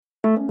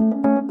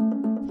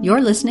You're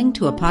listening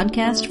to a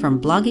podcast from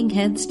Blogging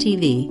Heads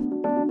TV.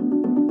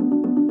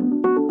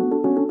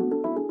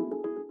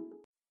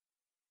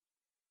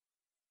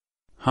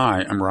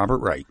 Hi, I'm Robert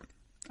Wright.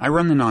 I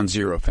run the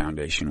Non-Zero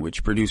Foundation,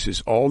 which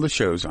produces all the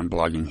shows on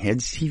Blogging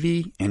Heads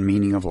TV and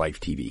Meaning of Life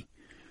TV.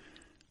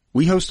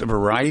 We host a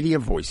variety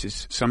of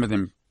voices, some of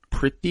them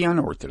pretty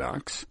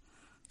unorthodox,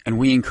 and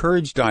we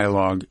encourage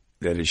dialogue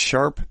that is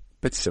sharp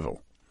but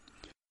civil.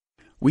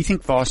 We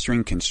think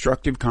fostering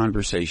constructive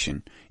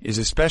conversation is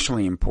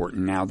especially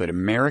important now that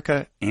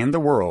America and the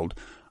world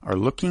are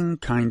looking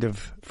kind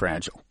of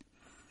fragile.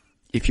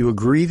 If you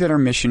agree that our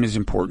mission is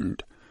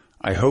important,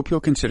 I hope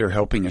you'll consider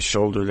helping us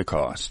shoulder the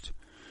cost.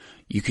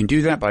 You can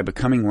do that by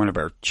becoming one of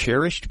our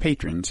cherished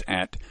patrons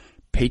at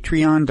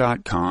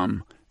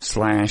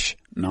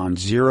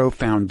patreon.com/nonzero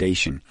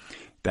foundation.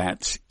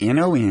 That's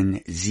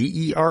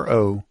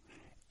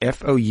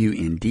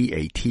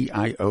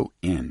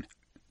NONZEROFOUNDATION.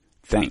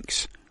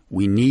 Thanks.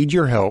 We need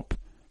your help,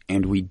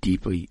 and we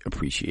deeply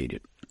appreciate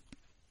it.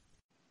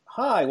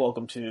 Hi,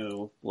 welcome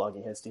to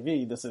Blogging Heads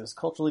TV. This is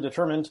Culturally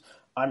Determined.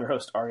 I'm your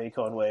host, R.A.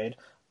 Cohen-Wade.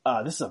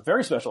 This is a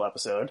very special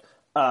episode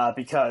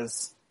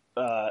because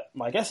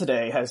my guest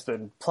today has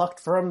been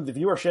plucked from the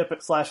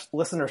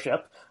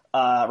viewership/listenership,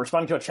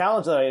 responding to a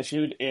challenge that I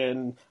issued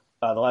in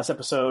the last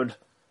episode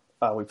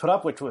we put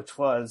up, which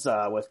was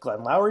with Glenn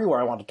Loury, where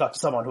I wanted to talk to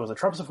someone who was a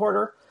Trump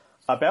supporter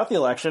about the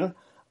election,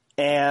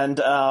 and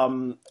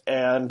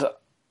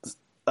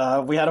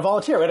we had a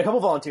volunteer. We had a couple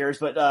volunteers,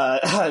 but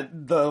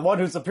the one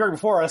who's appearing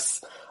before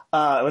us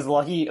was the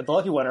lucky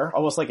winner.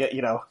 Almost like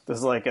this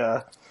is like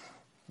a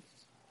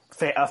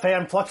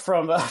fan plucked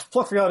from the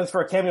audience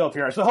for a cameo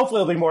appearance. But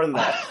hopefully it'll be more than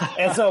that.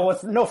 And so,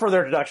 with no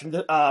further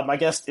introduction, my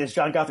guest is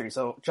John Guthrie.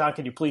 So, John,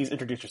 can you please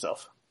introduce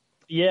yourself?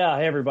 Yeah,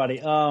 hey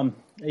everybody. I'm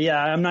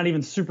not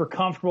even super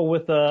comfortable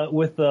with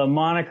the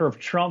moniker of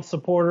Trump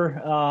supporter,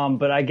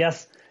 but I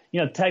guess.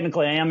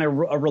 Technically, I am a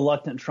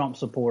reluctant Trump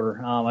supporter.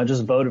 I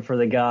just voted for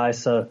the guy,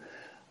 so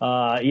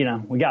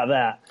we got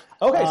that.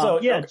 Okay,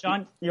 so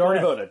John, you already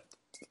voted.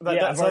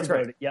 I've already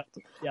voted. Yep.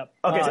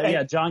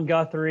 Okay, John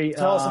Guthrie.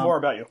 Tell us some more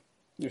about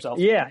yourself.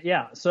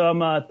 Yeah. So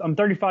I'm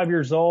 35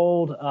 years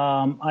old.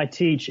 I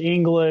teach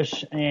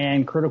English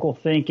and critical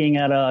thinking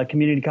at a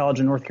community college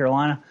in North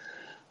Carolina.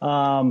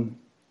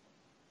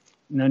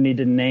 No need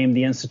to name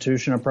the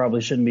institution. I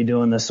probably shouldn't be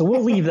doing this, so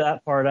we'll leave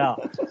that part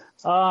out.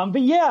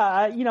 But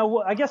yeah,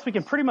 I guess we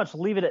can pretty much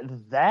leave it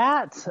at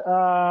that.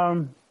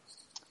 For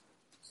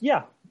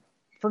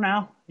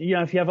now.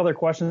 If you have other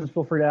questions,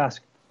 feel free to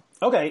ask.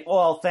 Okay.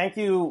 Well, thank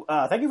you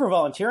for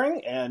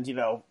volunteering and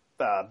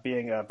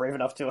being brave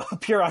enough to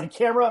appear on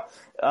camera,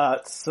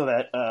 so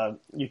that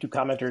YouTube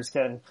commenters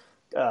can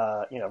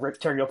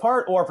tear you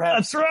apart, or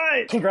perhaps that's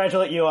right.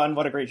 Congratulate you on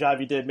what a great job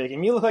you did making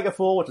me look like a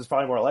fool, which is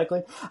probably more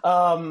likely.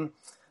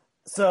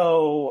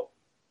 So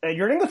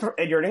you're an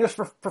English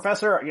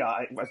professor. Yeah,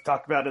 I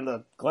talked about in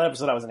the Glenn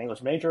episode I was an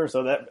English major,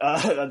 so that's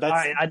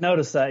I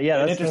noticed that.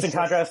 Yeah, an interesting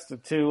contrast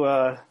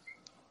to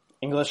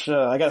English.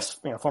 I guess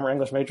former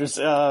English majors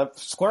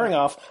squaring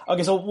off.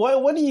 Okay, so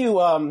what do you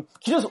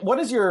what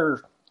is your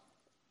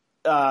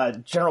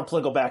general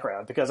political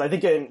background? Because I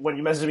think when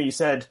you messaged me, you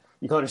said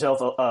you called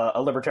yourself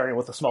a libertarian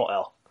with a small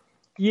L.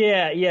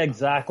 Yeah,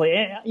 exactly.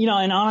 And,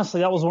 and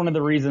honestly, that was one of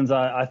the reasons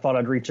I thought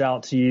I'd reach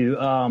out to you.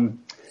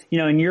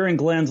 In your and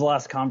Glenn's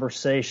last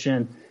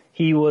conversation,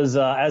 he was,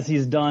 as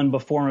he's done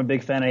before, I'm a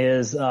big fan of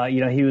his,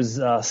 he was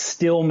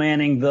still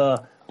manning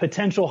the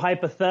potential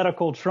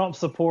hypothetical Trump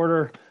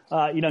supporter,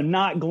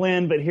 not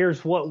Glenn, but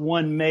here's what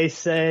one may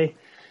say.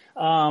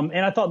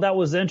 And I thought that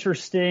was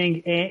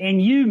interesting. And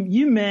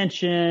you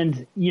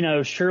mentioned,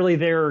 surely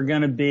there are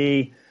going to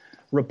be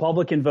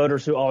Republican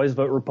voters who always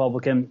vote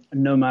Republican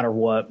no matter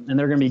what. And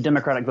there are going to be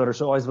Democratic voters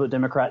who always vote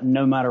Democrat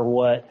no matter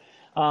what.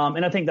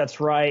 And I think that's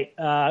right.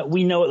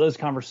 We know what those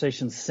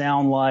conversations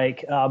sound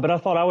like. But I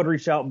thought I would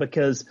reach out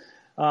because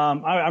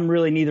I'm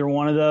really neither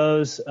one of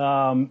those.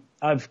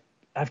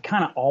 I've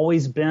kind of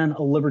always been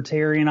a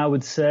libertarian, I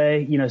would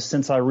say,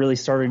 since I really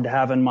started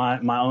having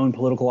my own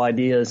political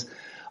ideas.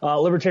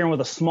 Libertarian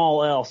with a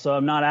small L, so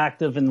I'm not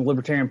active in the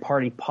Libertarian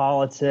Party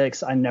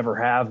politics. I never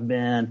have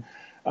been.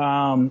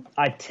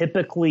 I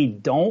typically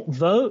don't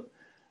vote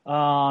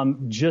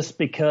just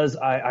because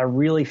I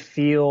really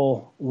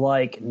feel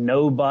like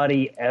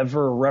nobody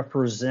ever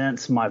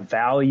represents my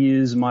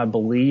values, my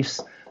beliefs.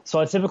 So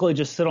I typically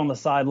just sit on the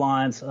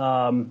sidelines.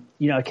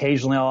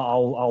 Occasionally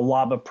I'll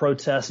lob a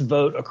protest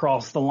vote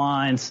across the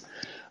lines,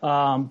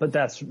 but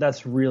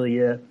that's really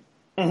it.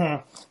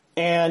 Mm-hmm.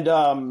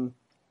 And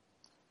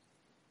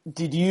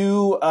did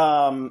you?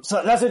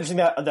 So that's interesting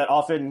that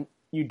often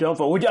you don't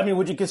vote. Would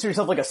you consider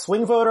yourself like a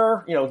swing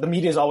voter? The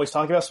media is always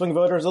talking about swing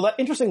voters. So that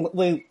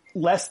interestingly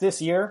less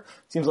this year.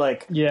 Seems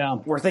like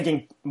we're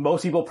thinking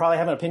most people probably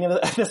have an opinion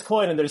at this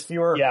point, and there's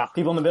fewer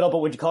people in the middle. But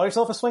would you call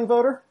yourself a swing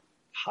voter?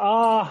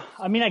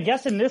 I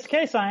guess in this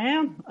case I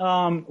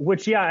am.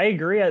 Which I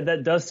agree.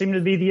 That does seem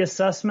to be the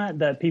assessment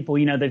that people,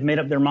 they've made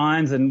up their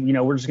minds, and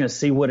we're just going to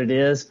see what it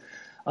is.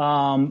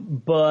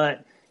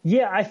 But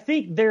yeah, I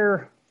think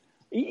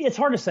It's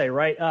hard to say,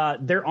 right?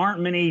 There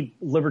aren't many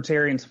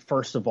libertarians,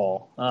 first of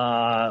all.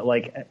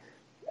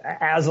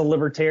 As a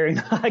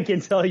libertarian, I can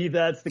tell you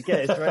that's the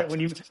case, right?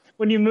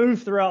 When you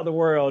move throughout the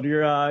world,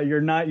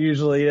 you're not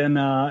usually in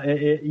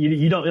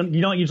you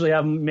don't usually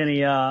have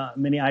many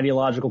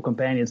ideological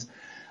companions.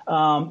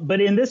 But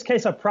in this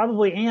case, I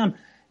probably am,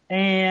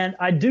 and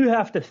I do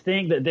have to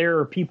think that there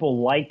are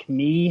people like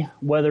me,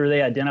 whether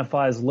they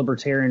identify as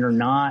libertarian or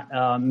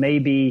not,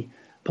 maybe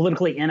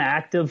politically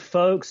inactive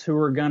folks who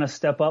are going to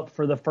step up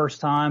for the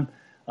first time.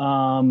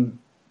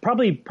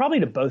 Probably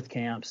to both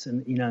camps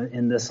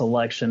in this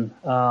election.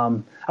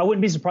 I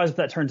wouldn't be surprised if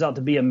that turns out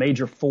to be a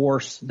major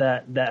force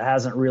that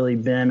hasn't really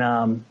been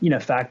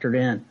factored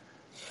in.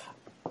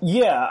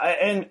 Yeah,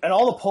 and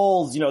all the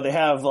polls, they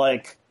have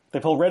they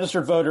poll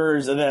registered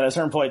voters, and then at a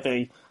certain point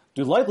they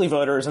do likely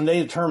voters, and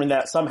they determine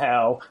that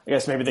somehow. I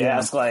guess maybe they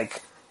ask do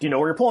you know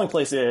where your polling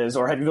place is,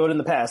 or have you voted in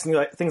the past,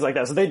 things like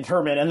that. So they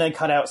determine and then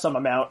cut out some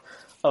amount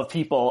of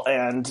people,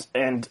 and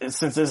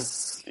since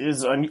this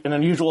is an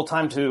unusual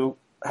time to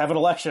have an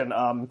election,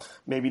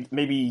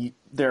 maybe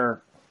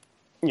they're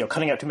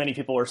cutting out too many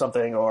people or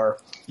something, so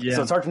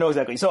it's hard to know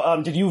exactly.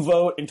 So did you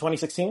vote in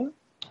 2016?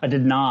 I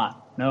did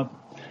not. No.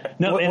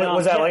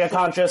 Was that a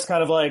conscious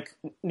kind of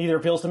neither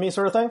appeals to me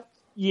sort of thing?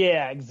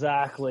 Yeah,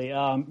 exactly.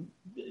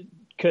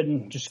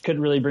 Couldn't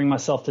really bring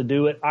myself to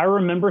do it. I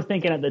remember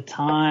thinking at the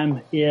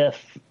time,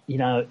 if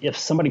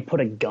somebody put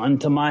a gun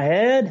to my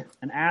head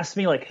and asked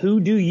me who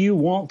do you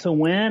want to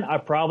win, I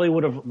probably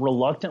would have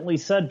reluctantly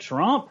said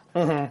Trump.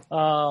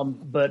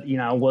 Mm-hmm. But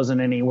I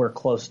wasn't anywhere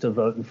close to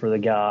voting for the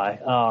guy.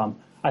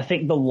 I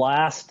think the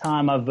last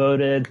time I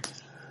voted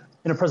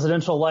in a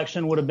presidential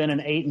election would have been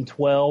in 8 and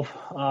 12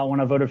 when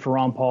I voted for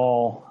Ron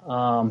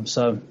Paul.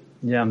 So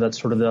that's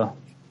sort of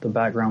the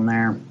background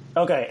there.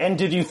 Okay, and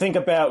did you think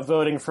about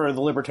voting for the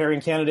Libertarian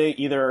candidate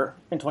either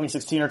in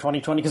 2016 or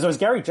 2020? Because it was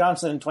Gary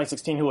Johnson in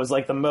 2016 who was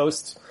the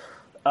most,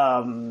 I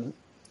don't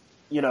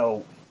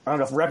know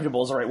if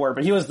reputable is the right word,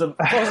 but he was the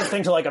closest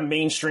thing to a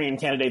mainstream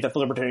candidate that the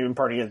Libertarian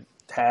Party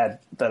had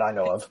that I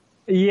know of.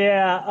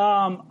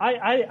 Yeah,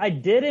 I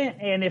didn't,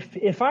 and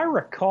if I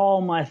recall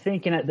my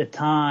thinking at the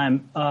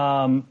time,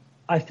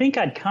 I think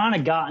I'd kind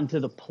of gotten to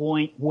the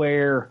point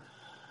where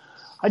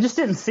I just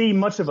didn't see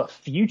much of a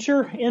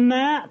future in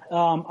that.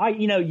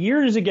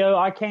 Years ago,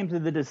 I came to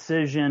the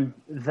decision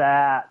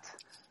that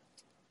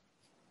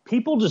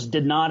people just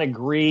did not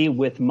agree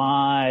with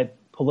my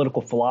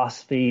political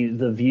philosophy,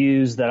 the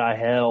views that I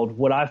held.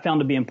 What I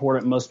found to be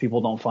important, most people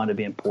don't find to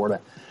be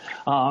important.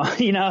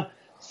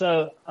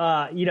 So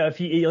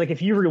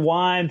if you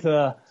rewind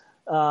to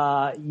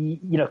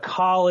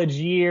college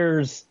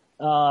years.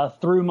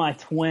 Through my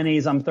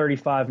 20s, I'm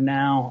 35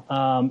 now.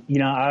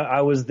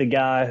 I was the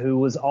guy who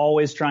was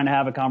always trying to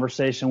have a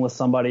conversation with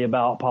somebody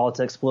about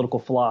politics, political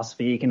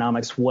philosophy,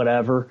 economics,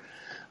 whatever.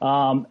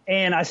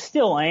 And I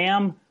still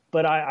am,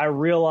 but I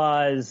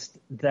realized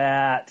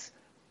that,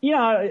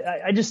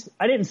 I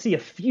didn't see a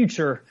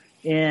future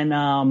in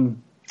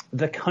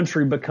the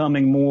country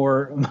becoming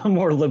more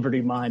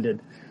liberty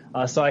minded.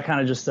 So I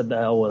kind of just said the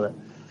hell with it.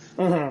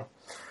 Mm-hmm.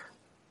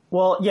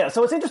 Well, yeah.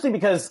 So it's interesting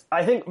because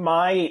I think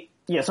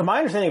so my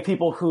understanding of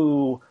people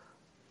who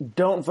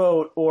don't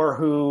vote or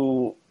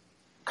who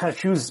kind of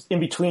choose in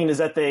between is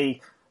that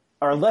they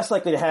are less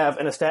likely to have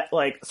a set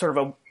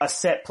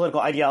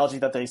political ideology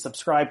that they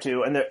subscribe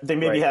to, and they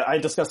maybe have. I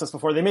discussed this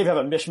before. They maybe have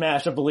a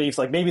mishmash of beliefs.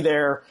 Maybe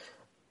they're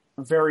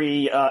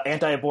very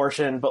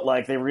anti-abortion, but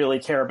they really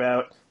care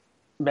about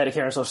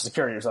Medicare and Social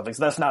Security or something.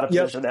 So that's not a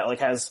position that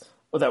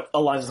that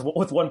aligns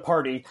with one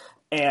party,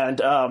 and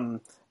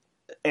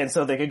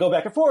so they could go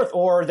back and forth,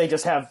 or they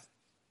just have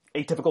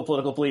atypical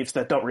political beliefs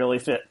that don't really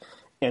fit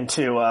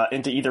into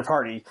either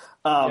party.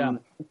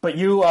 But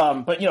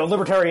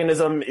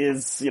libertarianism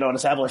is, an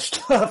established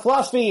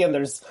philosophy, and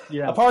there's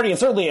a party, and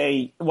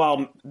certainly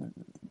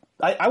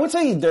I would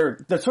say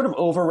they're sort of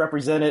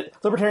overrepresented.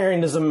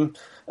 Libertarianism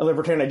and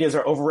libertarian ideas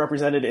are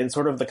overrepresented in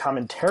sort of the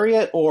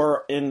commentariat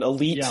or in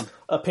elite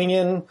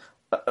opinion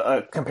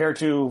compared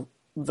to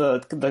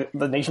the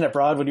nation at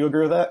broad. Would you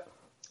agree with that?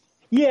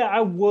 Yeah,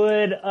 I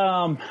would.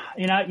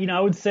 I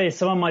would say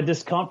some of my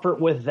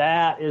discomfort with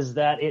that is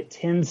that it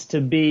tends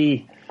to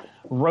be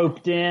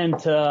roped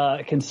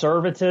into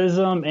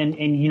conservatism,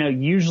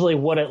 and usually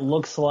what it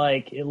looks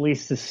like, at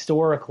least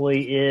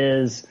historically,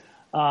 is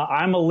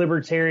I'm a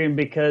libertarian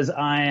because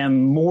I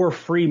am more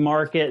free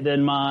market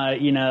than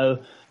my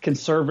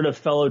conservative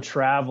fellow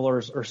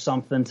travelers or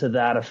something to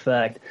that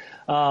effect.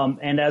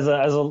 And as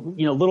a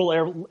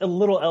little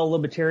L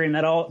libertarian,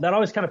 that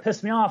always kind of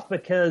pissed me off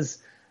because.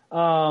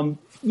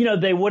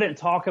 They wouldn't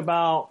talk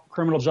about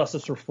criminal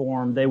justice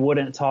reform. They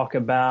wouldn't talk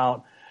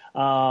about,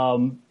 a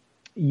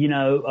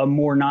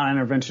more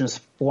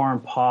non-interventionist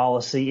foreign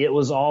policy. It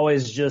was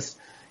always just,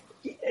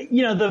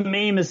 the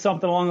meme is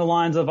something along the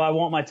lines of, I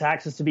want my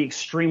taxes to be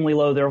extremely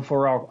low,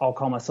 therefore I'll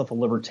call myself a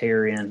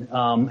libertarian.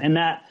 And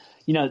that,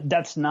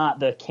 that's not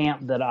the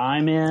camp that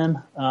I'm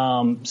in.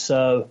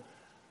 So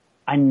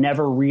I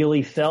never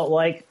really felt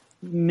like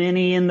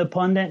many in the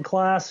pundit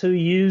class who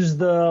use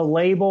the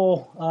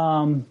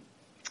label,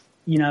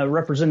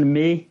 represented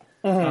me.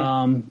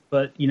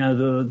 But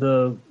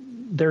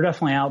they're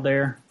definitely out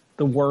there.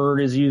 The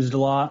word is used a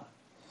lot.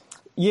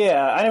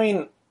 Yeah, I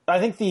mean, I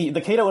think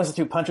the Cato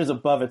Institute punches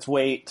above its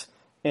weight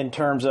in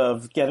terms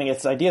of getting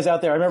its ideas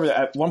out there. I remember that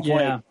at one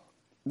point,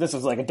 this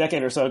was like a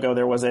decade or so ago,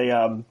 there was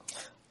a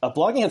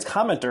Blogging Heads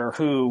commenter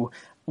who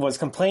was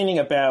complaining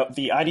about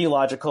the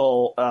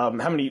ideological, how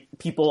many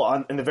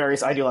people in the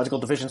various ideological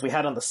divisions we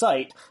had on the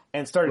site,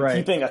 and started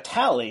keeping a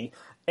tally.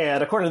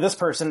 And according to this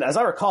person, as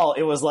I recall,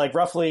 it was like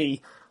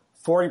roughly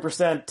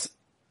 40%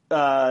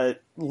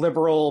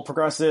 liberal,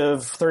 progressive,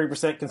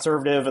 30%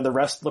 conservative, and the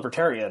rest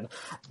libertarian.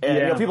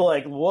 And people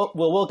like Will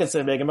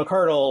Wilkinson, Megan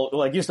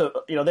McArdle, used to,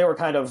 they were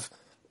kind of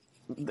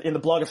in the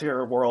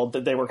blogosphere world,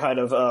 that they were kind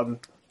of,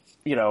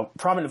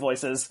 prominent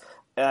voices.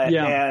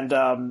 And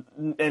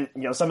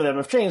some of them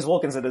have changed.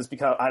 Wilkinson has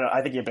become,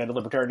 I think he abandoned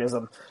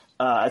libertarianism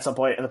at some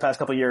point in the past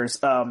couple of years.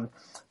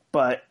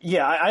 But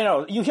yeah, I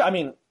know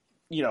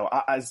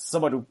as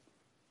someone who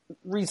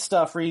reads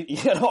stuff,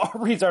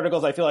 reads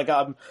articles, I feel like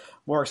I'm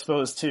more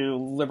exposed to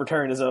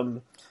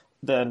libertarianism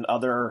than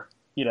other,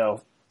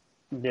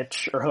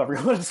 niche, or however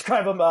you want to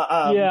describe them,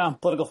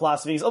 political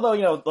philosophies.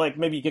 Although,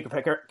 maybe you could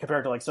compare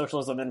it to like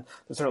socialism, and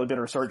there's certainly been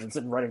a resurgence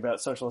in writing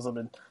about socialism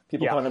and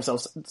people calling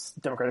themselves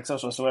democratic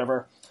socialists or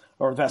whatever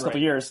over the past couple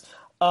of years.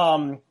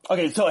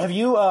 Okay, so have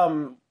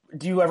you,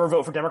 do you ever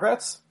vote for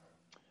Democrats?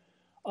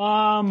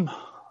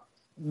 No.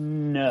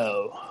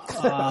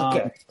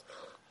 Okay.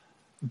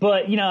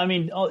 But,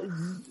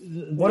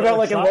 what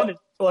about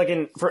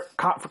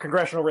for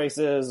congressional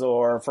races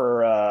or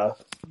for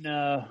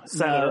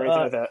Senate or anything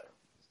like that?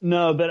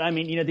 No, but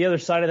the other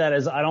side of that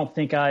is I don't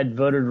think I'd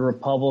voted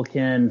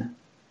Republican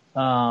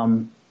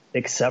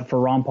except for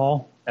Ron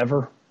Paul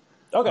ever.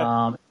 Okay.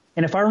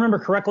 And if I remember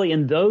correctly,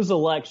 in those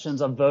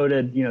elections, I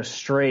voted,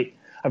 straight.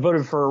 I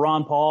voted for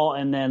Ron Paul,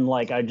 and then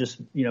I just,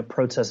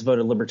 protest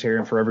voted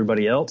Libertarian for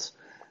everybody else.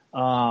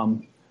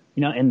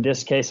 In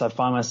this case, I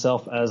find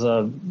myself as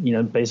a,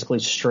 basically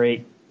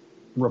straight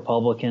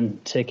Republican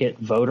ticket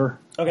voter.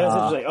 Okay, that's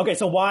interesting. Okay,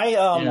 so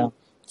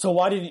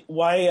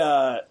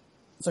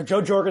so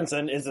Jo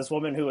Jorgensen is this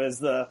woman who is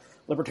the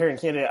Libertarian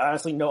candidate. I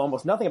honestly know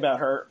almost nothing about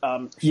her.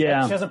 She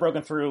hasn't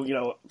broken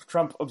through.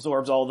 Trump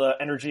absorbs all the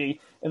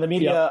energy in the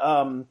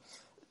media.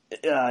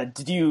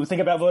 Did you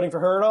think about voting for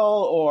her at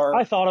all? Or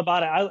I thought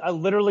about it. I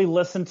literally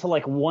listened to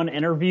one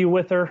interview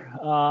with her,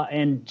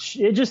 and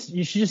she just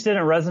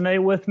didn't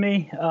resonate with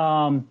me.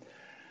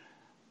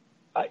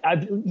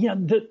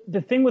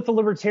 The thing with the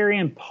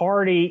Libertarian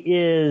Party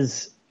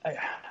is,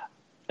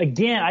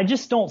 again, I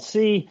just don't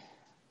see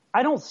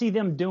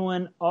them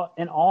doing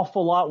an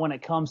awful lot when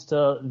it comes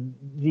to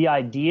the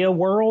idea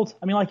world.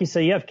 I mean, like you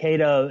say, you have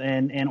Cato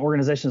and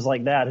organizations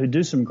like that who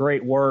do some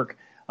great work.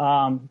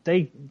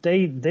 They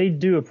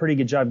do a pretty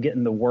good job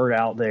getting the word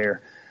out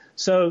there.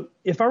 So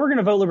if I were going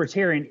to vote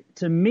Libertarian,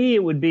 to me,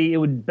 it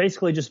would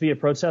basically just be a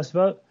protest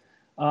vote.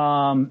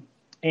 And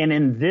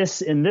in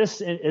this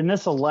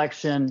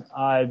election,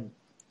 I,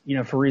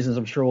 for reasons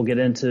I'm sure we'll get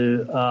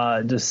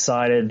into,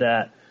 decided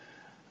that,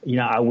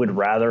 I would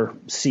rather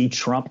see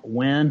Trump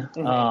win.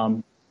 Mm-hmm.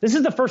 This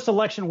is the first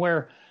election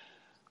where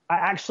I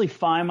actually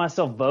find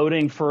myself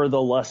voting for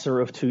the lesser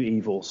of two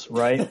evils,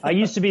 right? I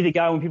used to be the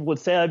guy when people would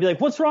say that, I'd be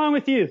like, what's wrong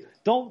with you?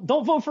 Don't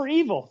vote for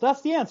evil. That's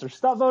the answer.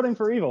 Stop voting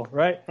for evil,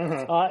 right?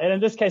 Mm-hmm. And in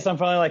this case, I'm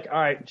finally like,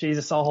 all right,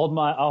 Jesus, I'll hold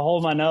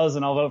my nose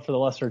and I'll vote for the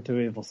lesser of two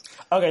evils.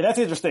 Okay, that's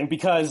interesting,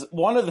 because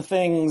one of the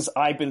things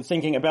I've been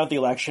thinking about the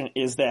election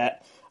is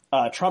that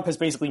Trump has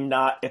basically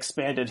not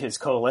expanded his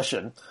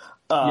coalition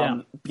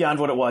beyond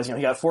what it was.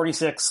 He got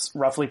 46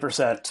 roughly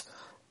percent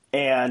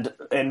and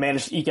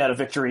managed to eke out a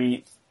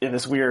victory in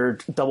this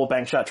weird double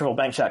bank shot, triple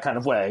bank shot kind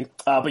of way.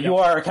 But you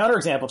are a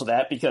counterexample to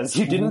that, because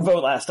you didn't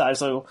vote last time,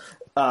 so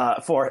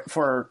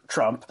for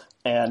Trump,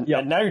 and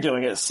now you're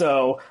doing it.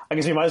 So I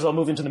guess we might as well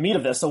move into the meat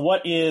of this. So why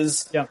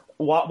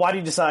did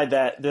you decide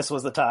that this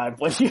was the time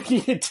when you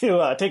needed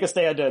to take a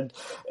stand and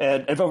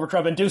vote for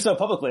Trump, and do so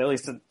publicly, at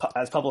least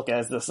as public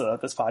as this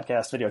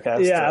podcast,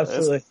 videocast? Yeah,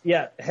 absolutely. Is?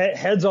 Yeah,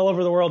 heads all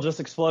over the world just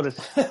exploded.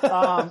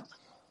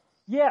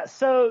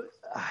 So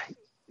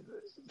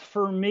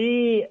for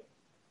me,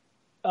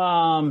 so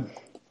I'm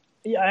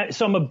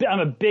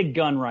a big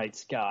gun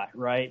rights guy,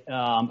 right?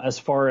 As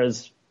far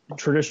as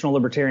traditional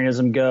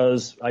libertarianism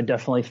goes, I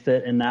definitely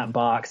fit in that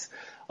box.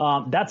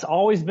 That's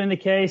always been the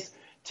case.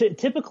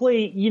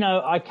 Typically,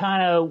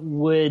 I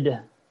would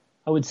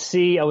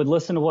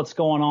listen to what's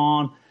going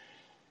on,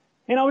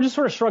 and I would just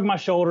sort of shrug my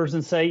shoulders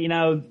and say,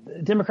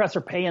 Democrats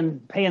are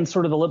paying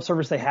sort of the lip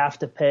service they have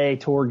to pay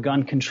toward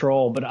gun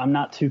control, but I'm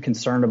not too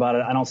concerned about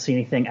it. I don't see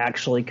anything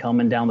actually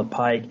coming down the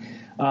pike.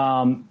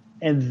 And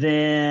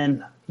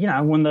then,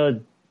 when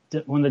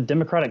the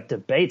Democratic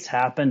debates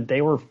happened,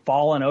 they were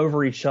falling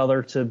over each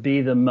other to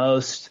be the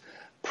most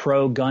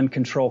pro-gun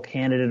control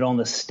candidate on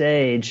the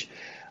stage.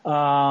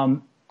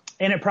 And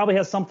it probably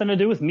has something to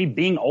do with me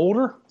being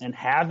older and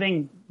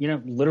having,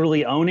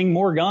 literally owning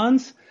more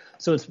guns.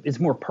 So it's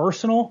more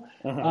personal.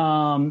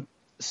 Uh-huh.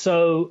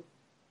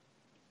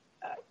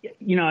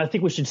 I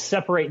think we should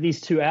separate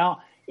these two out.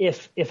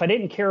 if I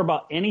didn't care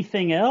about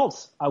anything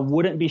else, I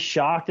wouldn't be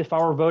shocked if I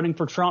were voting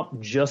for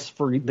Trump just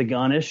for the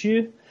gun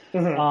issue.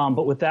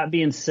 But with that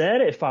being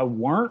said, if I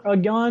weren't a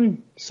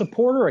gun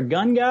supporter, a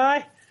gun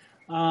guy,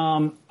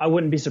 I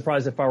wouldn't be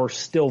surprised if I were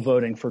still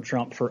voting for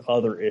Trump for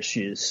other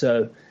issues.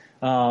 So,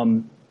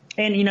 and,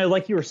 you know,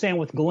 like you were saying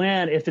with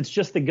Glenn, if it's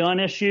just the gun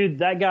issue,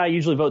 that guy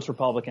usually votes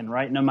Republican,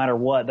 right? No matter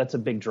what, that's a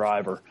big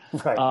driver.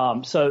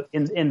 Right. So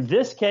in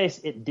this case,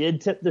 it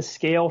did tip the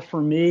scale for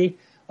me.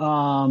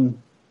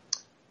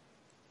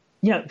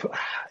 You know,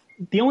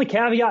 the only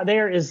caveat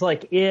there is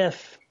like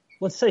if,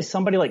 let's say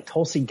somebody like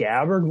Tulsi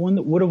Gabbard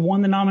would have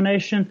won the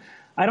nomination.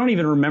 I don't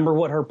even remember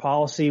what her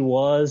policy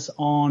was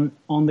on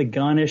the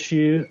gun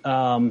issue.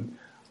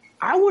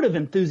 I would have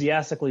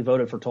enthusiastically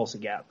voted for Tulsi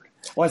Gabbard.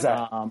 Why's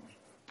that?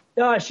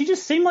 She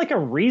just seemed like a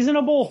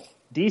reasonable,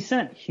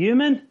 decent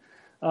human.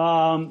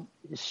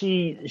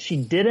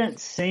 She didn't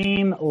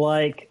seem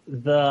like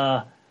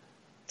the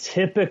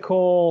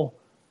typical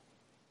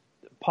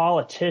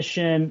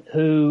politician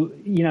who,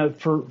 you know,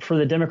 for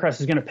the Democrats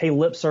is going to pay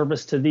lip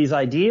service to these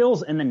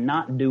ideals and then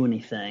not do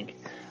anything.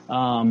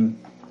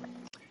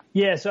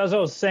 Yeah, so as I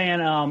was saying,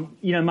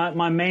 you know,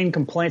 my main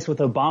complaints with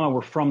Obama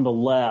were from the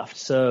left.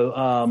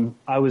 So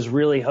I was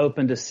really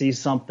hoping to see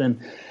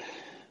something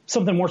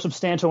more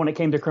substantial when it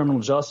came to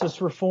criminal justice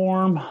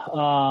reform.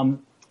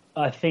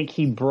 I think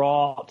he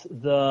brought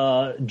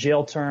the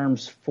jail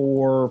terms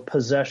for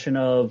possession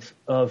of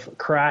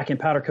crack and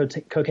powder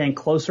cocaine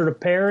closer to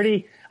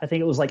parity. I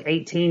think it was like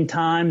 18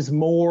 times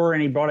more,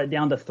 and he brought it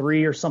down to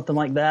 3 or something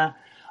like that.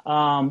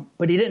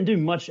 But he didn't do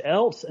much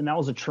else, and that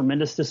was a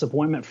tremendous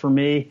disappointment for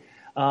me.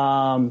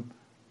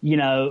 You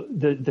know,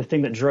 the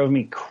thing that drove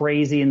me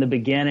crazy in the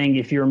beginning,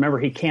 if you remember,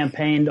 he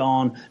campaigned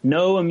on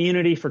no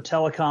immunity for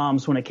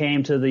telecoms when it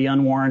came to the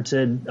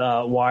unwarranted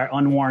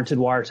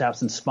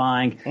wiretaps and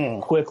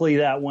spying. Quickly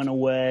that went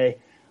away.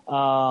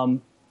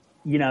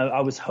 You know, I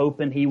was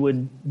hoping he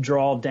would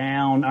draw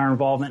down our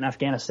involvement in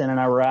Afghanistan and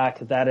Iraq.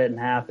 That didn't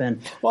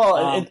happen.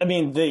 Well, I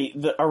mean,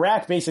 the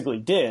Iraq basically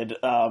did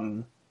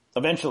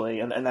eventually,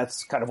 and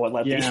that's kind of what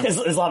let the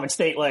Islamic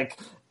State, like,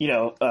 you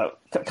know,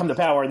 come to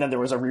power, and then there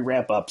was a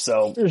re-ramp up.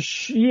 So there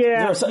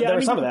was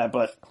some of that,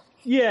 but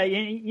yeah,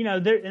 you know,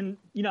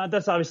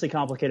 that's obviously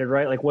complicated,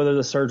 right? Like whether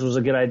the surge was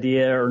a good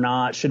idea or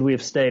not. Should we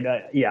have stayed?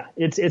 Yeah,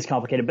 it's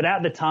complicated. But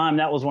at the time,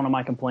 that was one of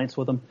my complaints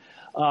with him.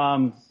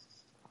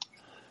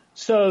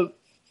 So,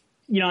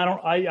 you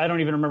know, I don't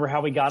even remember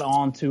how we got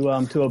on to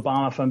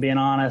Obama, if I'm being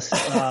honest.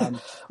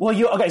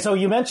 Well, so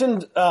you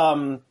mentioned,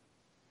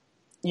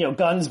 you know,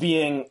 guns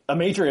being a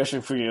major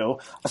issue for you.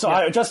 So yeah.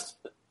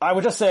 I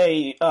would just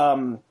say,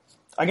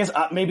 I guess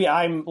maybe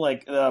I'm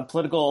like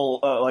political,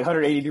 like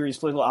 180 degrees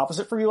political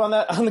opposite for you on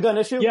the gun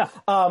issue. Yeah.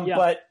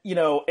 But you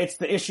know, it's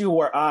the issue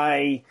where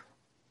I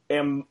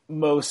am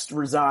most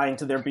resigned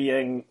to there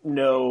being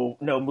no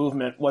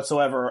movement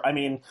whatsoever. I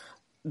mean,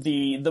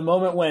 the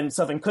moment when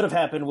something could have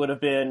happened would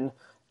have been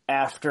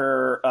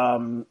after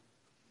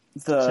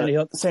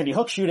the Sandy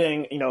Hook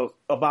shooting. You know,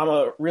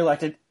 Obama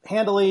reelected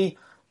handily,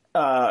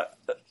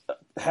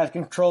 had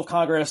control of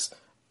Congress,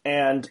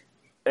 and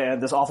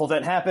this awful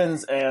event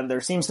happens, and there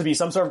seems to be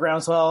some sort of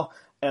groundswell,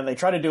 and they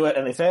try to do it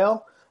and they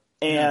fail,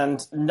 and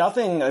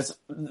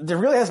there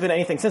really hasn't been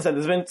anything since then.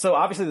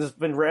 There's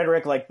been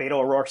rhetoric like Beto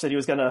O'Rourke said he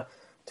was going to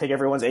take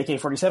everyone's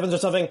AK-47s or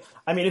something.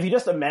 I mean, if you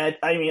just imagine,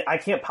 I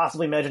can't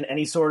possibly imagine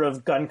any sort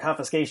of gun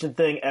confiscation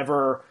thing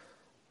ever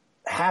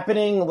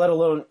happening, let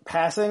alone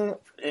passing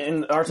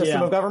in our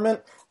system of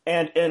government.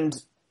 And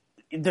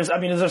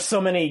there's so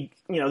many,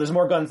 you know, there's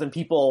more guns than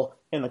people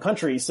in the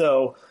country.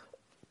 So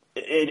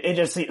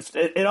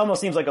it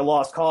almost seems like a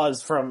lost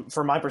cause from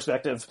my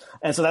perspective.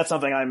 And so that's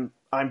something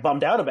I'm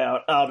bummed out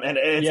about. I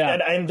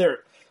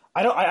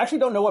actually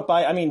don't know what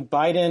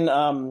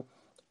Biden,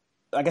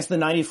 I guess the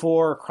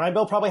 94 crime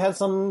bill probably had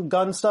some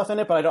gun stuff in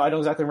it, but I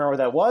don't exactly remember what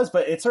that was,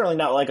 but it's certainly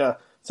not like a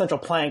central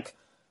plank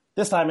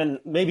this time. And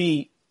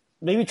maybe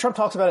Trump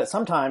talks about it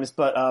sometimes,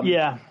 but but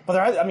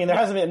there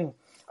hasn't been,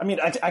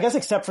 I guess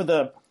except for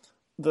the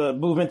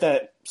movement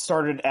that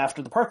started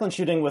after the Parkland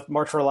shooting with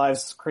March for Our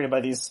Lives created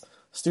by these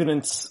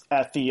students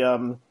at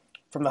from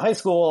the high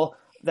school,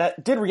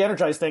 that did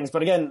re-energize things.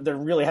 But again, there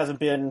really hasn't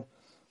been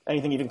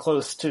anything even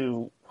close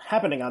to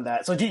happening on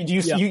that. So do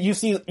you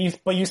see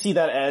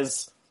that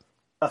as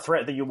a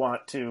threat that you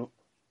want to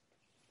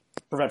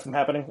prevent from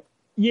happening?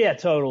 Yeah,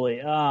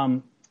 totally.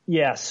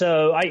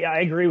 So I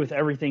agree with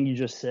everything you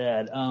just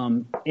said.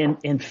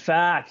 In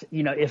fact,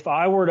 you know, if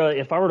I were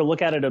to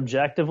look at it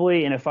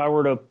objectively, and if I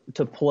were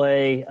to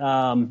play,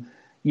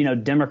 you know,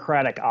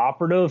 Democratic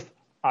operative,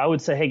 I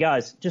would say, hey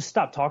guys, just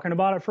stop talking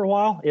about it for a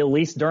while, at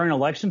least during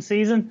election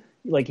season.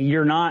 Like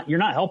you're not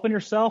helping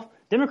yourself.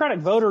 Democratic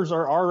voters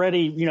are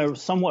already, you know,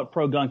 somewhat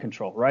pro gun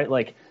control, right?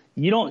 Like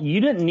you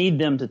didn't need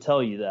them to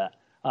tell you that.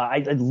 I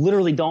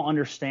literally don't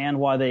understand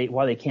why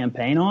they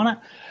campaign on it.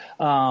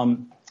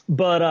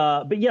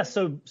 But yes,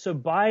 so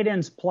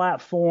Biden's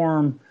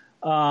platform,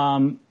 you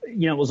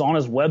know, it was on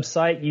his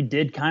website. You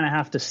did kind of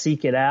have to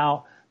seek it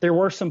out. there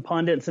were some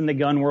pundits in the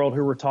gun world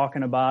who were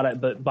talking about it,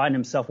 but Biden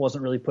himself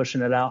wasn't really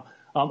pushing it out.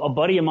 A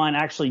buddy of mine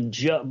actually,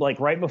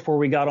 right before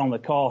we got on the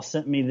call,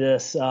 sent me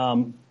this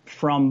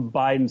from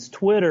Biden's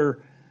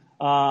Twitter.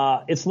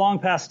 It's long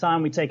past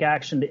time we take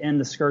action to end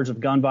the scourge of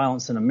gun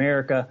violence in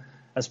America.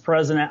 As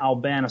president, I'll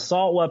ban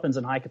assault weapons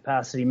and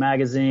high-capacity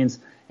magazines,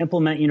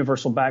 implement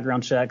universal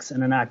background checks,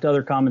 and enact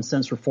other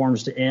common-sense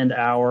reforms to end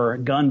our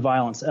gun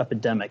violence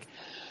epidemic.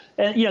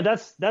 And,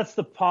 that's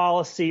the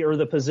policy or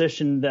the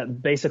position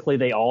that basically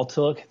they all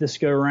took this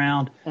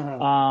go-around.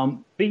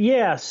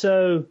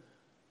 So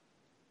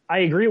I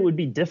agree it would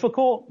be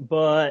difficult,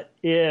 but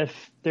if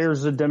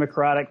there's a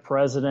Democratic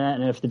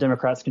president and if the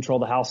Democrats control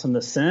the House and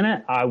the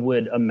Senate, I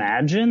would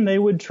imagine they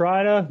would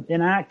try to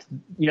enact,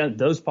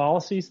 those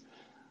policies.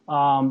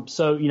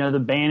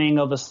 The banning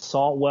of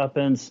assault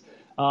weapons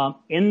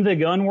in the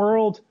gun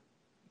world,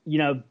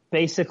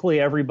 basically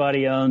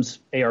everybody owns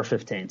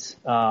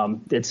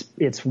AR-15s.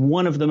 It's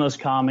one of the most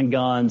common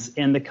guns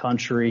in the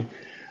country.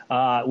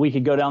 We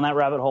could go down that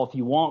rabbit hole if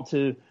you want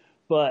to.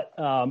 But,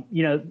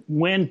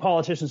 when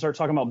politicians start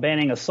talking about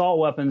banning assault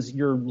weapons,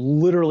 you're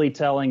literally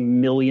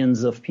telling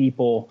millions of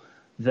people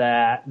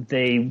that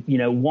they,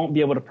 won't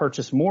be able to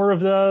purchase more of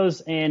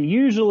those. And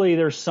usually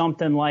there's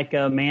something like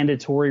a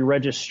mandatory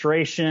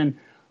registration.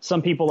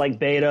 Some people like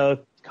Beto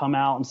come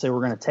out and say,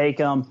 we're going to take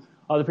them.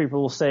 Other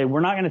people will say,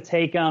 we're not going to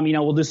take them.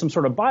 We'll do some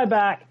sort of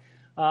buyback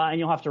and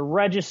you'll have to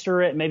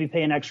register it, maybe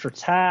pay an extra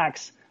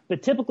tax.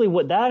 But typically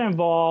what that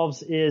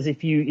involves is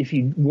if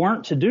you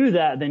weren't to do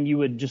that, then you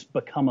would just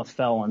become a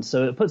felon.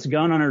 So it puts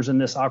gun owners in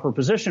this awkward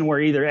position where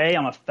either A,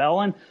 I'm a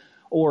felon,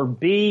 or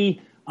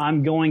B,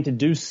 I'm going to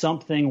do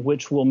something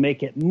which will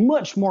make it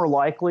much more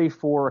likely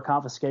for a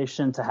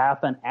confiscation to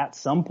happen at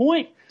some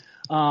point.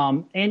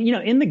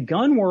 In the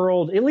gun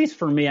world, at least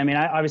for me,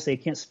 I obviously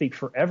can't speak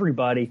for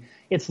everybody.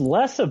 It's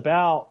less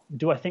about,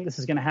 do I think this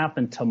is going to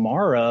happen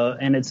tomorrow?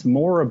 And it's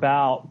more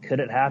about,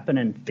 could it happen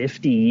in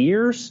 50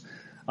 years?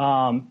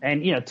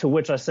 To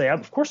which I say,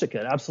 of course it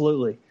could.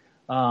 Absolutely.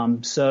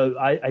 So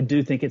I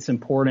do think it's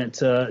important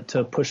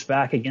to push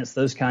back against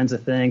those kinds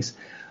of things.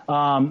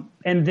 And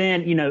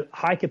then,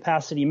 high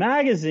capacity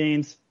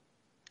magazines,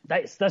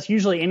 that's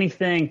usually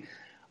anything,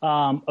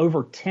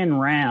 over 10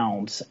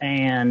 rounds,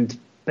 and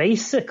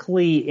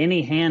basically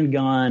any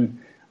handgun,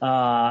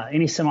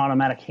 any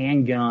semi-automatic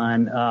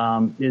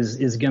handgun,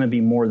 is going to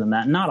be more than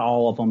that. Not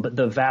all of them, but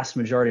the vast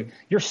majority.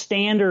 Your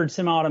standard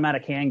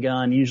semi-automatic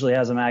handgun usually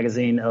has a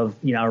magazine of,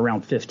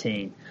 around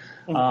 15.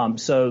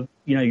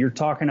 You're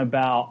talking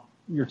about,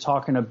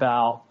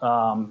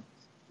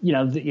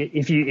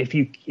 if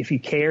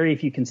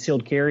you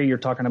concealed carry, you're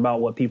talking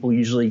about what people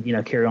usually,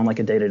 carry on like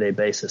a day-to-day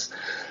basis.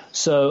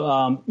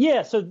 So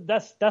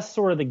that's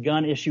sort of the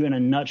gun issue in a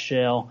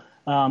nutshell.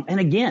 And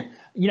again,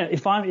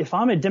 if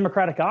I'm a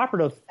Democratic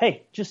operative,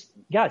 hey, just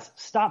guys,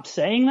 stop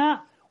saying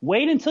that.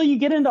 Wait until you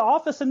get into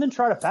office and then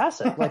try to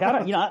pass it. Like, I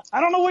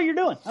don't know what you're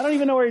doing. I don't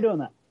even know where you're doing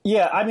that.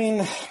 Yeah.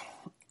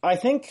 I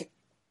think,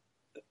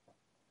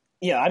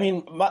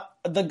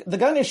 the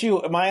gun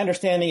issue, my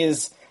understanding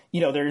is,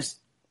 there's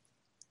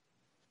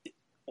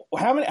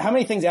how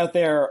many things out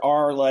there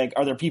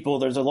are there people,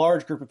 there's a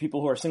large group of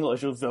people who are single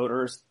issue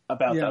voters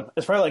about them.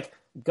 It's probably like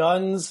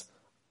guns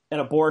and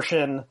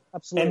abortion,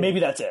 absolutely, and maybe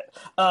that's it.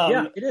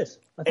 It is.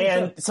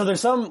 So there's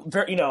some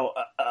very,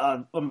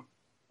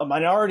 a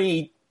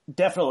minority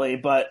definitely,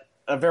 but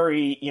a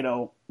very,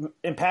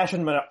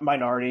 impassioned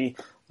minority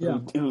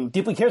who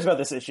deeply cares about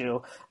this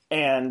issue,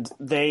 and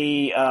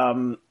they,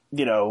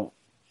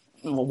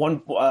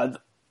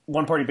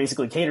 one party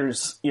basically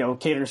caters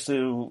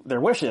to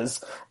their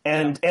wishes,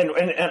 and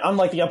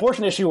unlike the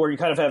abortion issue where you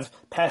kind of have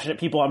passionate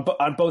people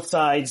on both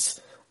sides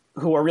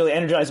who are really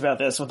energized about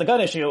this, with the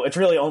gun issue, it's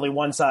really only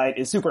one side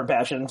is super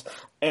impassioned,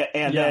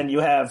 and then you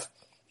have,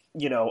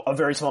 a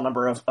very small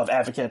number of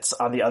advocates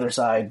on the other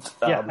side,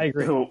 I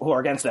agree, who are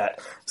against that.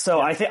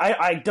 So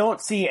I don't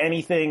see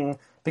anything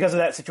because of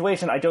that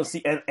situation. I don't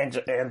see, and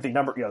the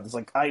number, there's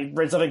I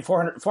read something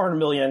 400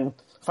 million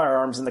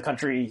firearms in the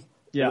country.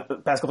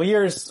 The past couple of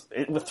years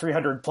with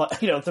 300 plus,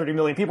 30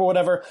 million people,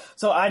 whatever.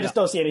 So I just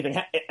don't see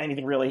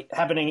anything really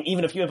happening.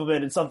 Even if you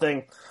implemented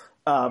something,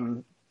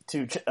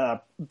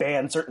 to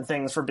ban certain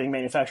things from being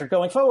manufactured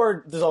going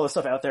forward, there's all this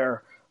stuff out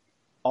there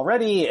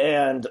already.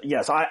 And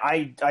yes,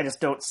 I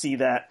just don't see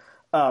that,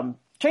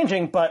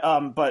 changing, but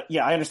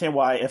I understand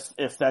why,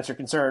 if that's your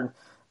concern,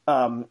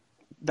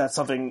 that's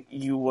something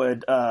you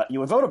would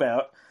vote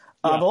about.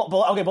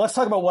 But let's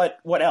talk about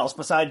what else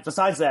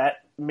besides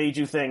that made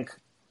you think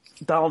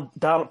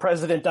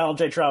President Donald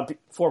J. Trump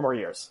 4 more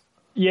years.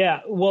 Yeah,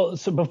 well,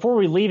 so before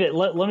we leave it,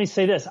 let me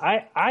say this.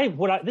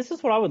 This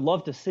is what I would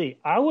love to see.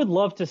 I would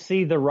love to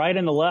see the right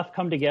and the left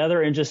come together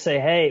and just say,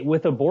 hey,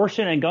 with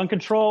abortion and gun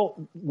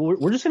control,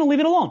 we're just going to leave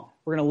it alone.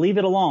 We're going to leave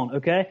it alone,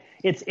 okay?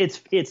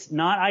 It's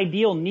not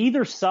ideal.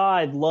 Neither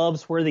side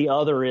loves where the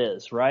other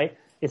is, right?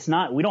 It's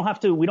not. We don't have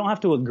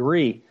to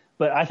agree,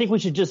 but I think we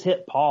should just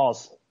hit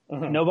pause.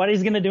 Mm-hmm.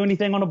 Nobody's going to do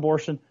anything on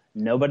abortion.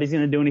 Nobody's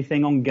going to do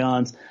anything on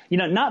guns.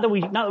 Not that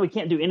we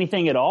can't do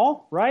anything at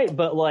all, right?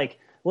 But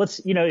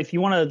let's, if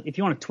you want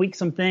to tweak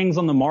some things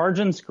on the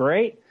margins,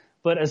 great.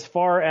 But as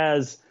far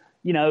as,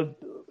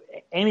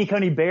 Amy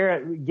Coney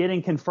Barrett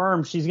getting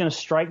confirmed, she's going to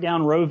strike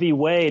down Roe v.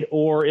 Wade,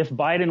 or if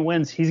Biden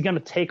wins, he's going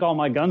to take all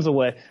my guns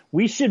away.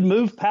 We should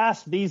move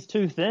past these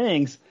two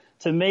things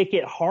to make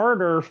it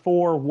harder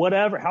for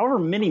however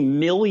many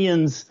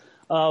millions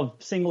of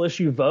single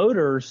issue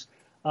voters.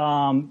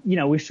 I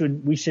just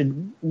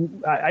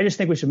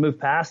think we should move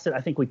past it.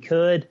 I think we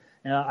could.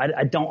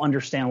 I don't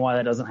understand why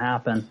that doesn't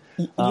happen.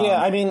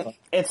 I mean,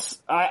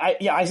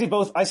 I see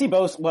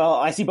both. Well,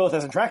 I see both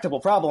as intractable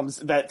problems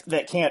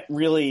that can't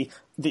really.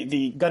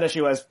 The gun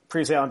issue as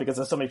previously on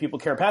because so many people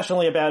care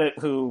passionately about it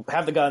who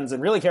have the guns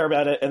and really care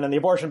about it, and then the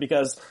abortion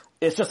because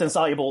it's just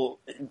insoluble.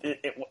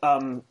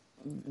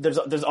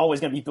 There's always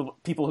going to be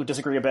people who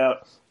disagree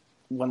about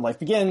when life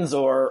begins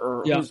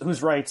or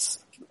whose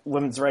rights,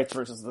 women's rights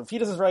versus the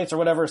fetus's rights or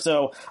whatever.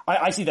 So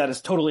I see that as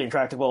totally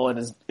intractable and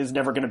is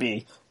never going to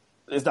be.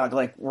 It's not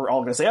like we're all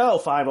going to say, oh,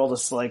 fine, we'll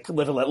just like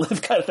live and let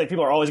live kind of thing.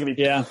 People are always going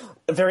to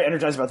be very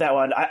energized about that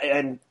one.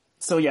 I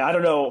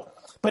don't know.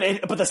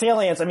 But the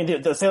salience, I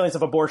mean, the salience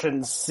of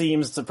abortion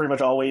seems to pretty much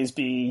always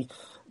be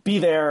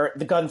there.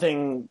 The gun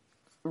thing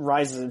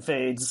rises and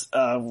fades.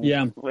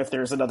 If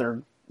there's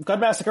another gun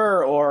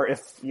massacre or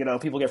if,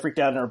 people get freaked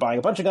out and are buying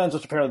a bunch of guns,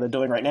 which apparently they're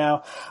doing right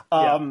now.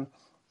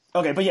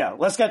 Okay. But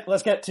let's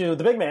get to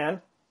the big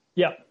man.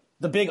 Yep.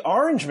 The big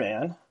orange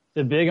man.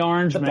 The big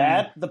orange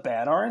man. The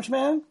bad orange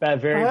man?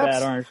 Very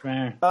bad orange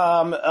man.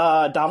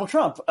 Donald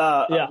Trump.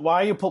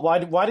 Why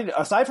did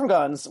aside from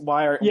guns,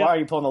 why are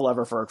you pulling the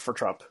lever for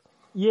Trump?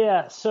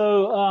 Yeah,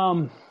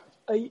 so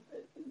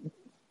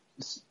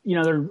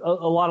there are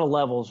a lot of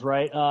levels,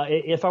 right?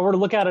 If I were to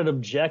look at it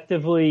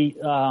objectively,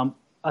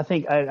 I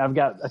think I've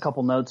got a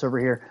couple notes over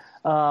here.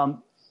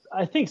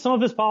 I think some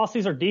of his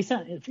policies are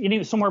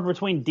decent, somewhere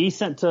between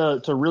decent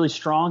to really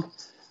strong.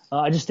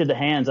 I just did the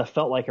hands. I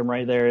felt like him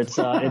right there. It's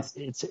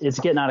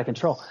getting out of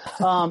control.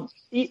 I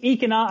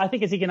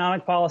think his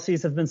economic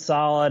policies have been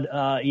solid.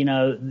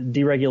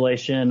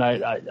 Deregulation.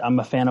 I'm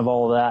a fan of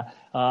all of that.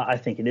 I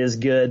think it is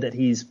good that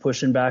he's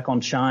pushing back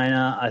on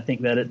China. I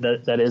think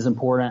that is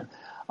important.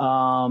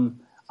 I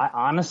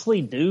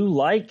honestly do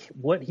like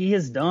what he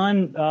has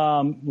done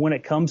when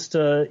it comes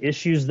to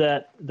issues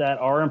that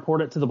are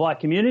important to the black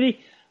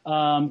community.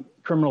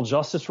 Criminal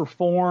justice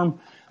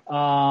reform.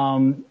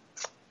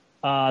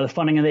 The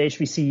funding of the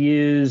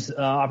HBCUs,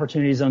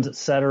 opportunity zones, et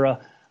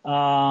cetera.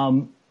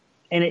 And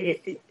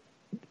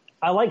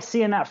I like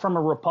seeing that from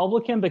a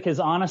Republican because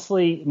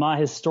honestly, my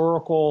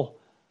historical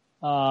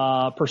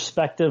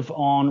perspective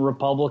on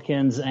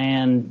Republicans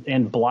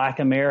and black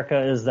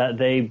America is that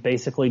they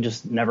basically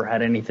just never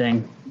had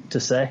anything to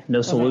say,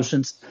 no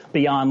solutions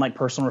beyond like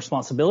personal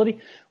responsibility,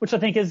 which I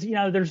think is,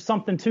 there's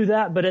something to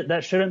that, but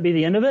that shouldn't be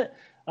the end of it.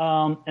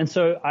 And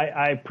so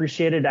I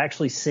appreciated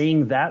actually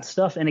seeing that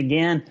stuff. And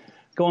again,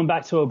 going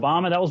back to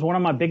Obama, that was one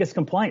of my biggest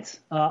complaints.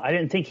 I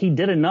didn't think he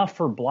did enough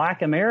for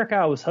black America.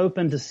 I was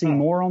hoping to see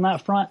more on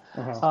that front.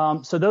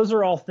 So those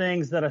are all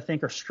things that I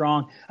think are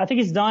strong. I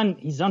think he's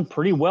done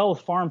pretty well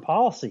with foreign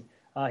policy.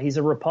 He's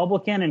a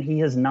Republican and he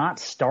has not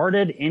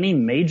started any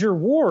major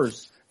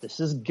wars. This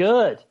is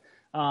good.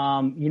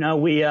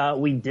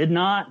 We did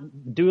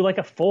not do like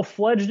a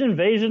full-fledged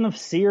invasion of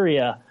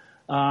Syria.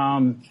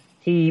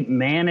 He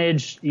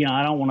managed,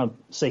 I don't want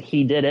to say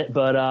he did it,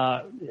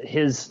 but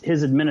his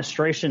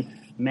administration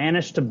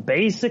managed to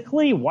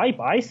basically wipe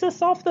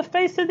ISIS off the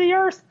face of the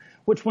earth,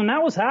 which when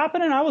that was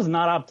happening, I was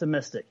not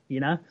optimistic.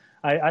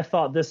 I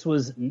thought this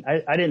was,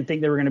 I didn't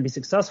think they were going to be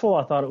successful.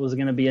 I thought it was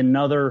going to be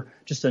another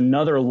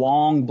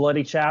long,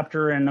 bloody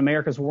chapter in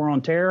America's war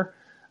on terror.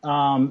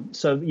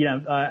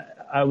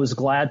 I was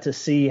glad to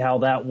see how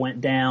that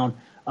went down.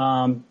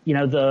 The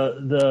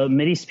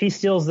Mideast peace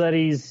deals that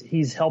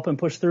he's helping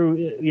push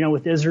through,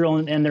 with Israel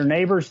and their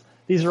neighbors.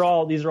 These are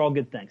all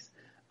good things.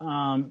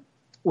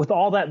 With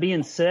all that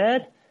being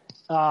said,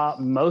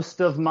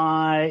 most of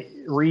my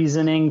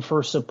reasoning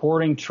for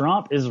supporting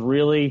Trump is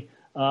really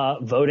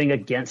voting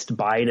against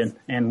Biden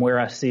and where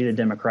I see the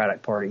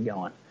Democratic Party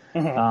going.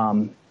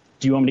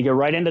 Do you want me to go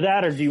right into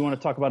that, or do you want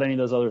to talk about any of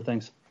those other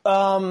things?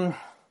 Well,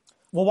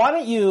 why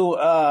don't you?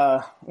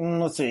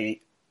 Let's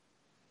see.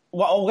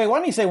 Well, okay, why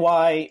don't you say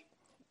why?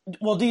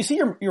 Well, do you see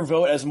your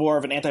vote as more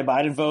of an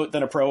anti-Biden vote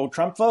than a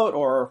pro-Trump vote,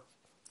 or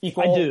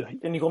equal? I do.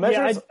 In equal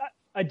measures? Yeah,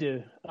 I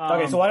do.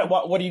 Okay, so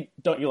what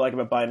don't you like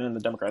about Biden and the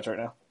Democrats right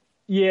now?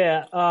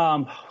 Yeah,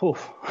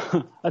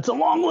 that's a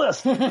long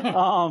list.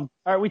 All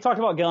right, we talked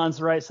about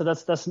guns, right? So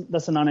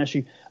that's a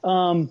non-issue.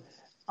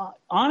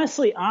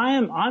 Honestly,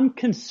 I'm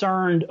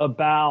concerned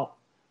about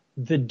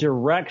the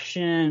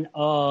direction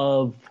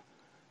of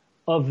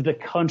the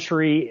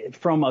country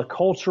from a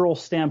cultural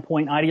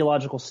standpoint,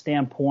 ideological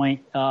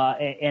standpoint,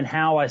 and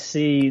how I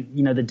see,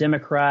 the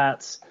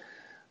Democrats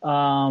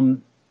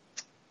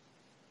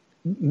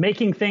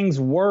making things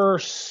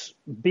worse,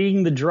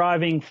 being the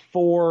driving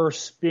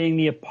force, being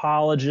the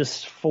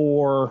apologist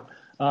for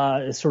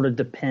sort of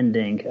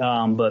depending,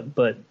 but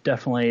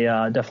definitely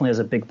is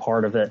a big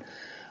part of it.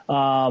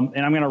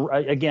 And I'm going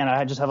to, again,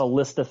 I just have a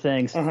list of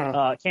things.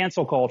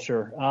 Cancel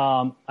culture,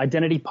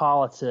 identity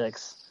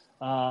politics,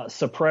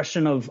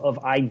 suppression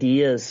of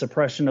ideas,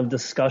 suppression of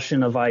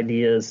discussion of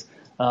ideas.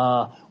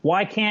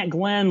 Why can't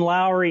Glenn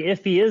Loury,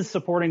 if he is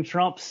supporting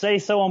Trump, say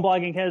so on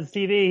Blogging Heads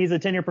TV? He's a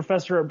tenured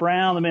professor at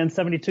Brown. The man's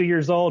 72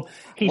 years old.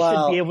 He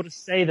should be able to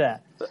say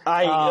that.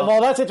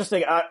 Well, that's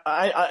interesting.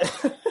 I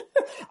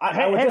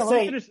would just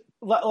say,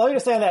 let me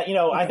just say on that,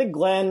 I think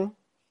Glenn,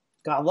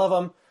 God love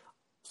him,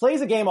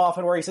 plays a game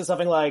often where he says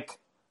something like,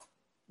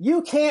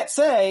 you can't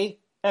say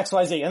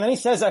XYZ, and then he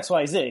says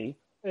XYZ.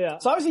 Yeah.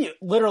 So obviously,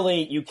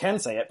 literally, you can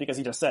say it because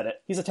he just said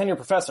it. He's a tenured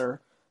professor,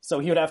 so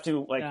he would have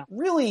to,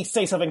 really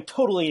say something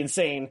totally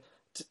insane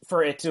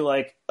for it to,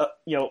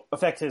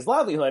 affect his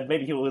livelihood.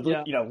 Maybe he would,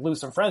 lose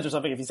some friends or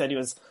something if he said he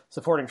was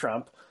supporting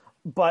Trump.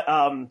 But,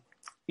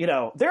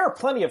 there are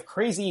plenty of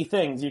crazy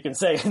things you can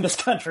say in this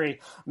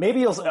country.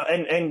 Maybe you'll,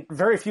 and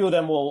very few of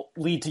them will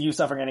lead to you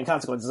suffering any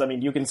consequences. I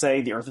mean, you can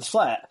say the earth is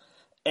flat.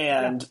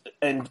 And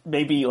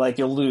maybe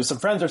you'll lose some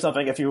friends or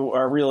something if you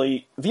are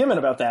really vehement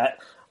about that.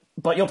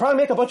 But you'll probably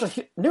make a bunch of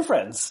new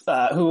friends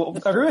who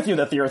agree with you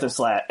that the earth is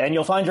flat, and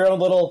you'll find your own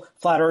little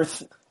flat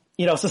earth,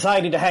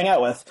 society to hang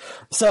out with.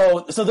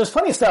 So there's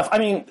plenty of stuff. I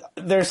mean,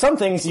 there's some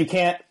things you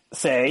can't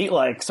say,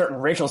 like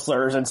certain racial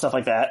slurs and stuff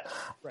like that.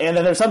 Right. And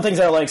then there's some things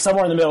that are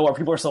somewhere in the middle where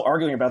people are still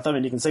arguing about them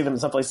and you can say them in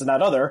some places,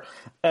 not other.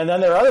 And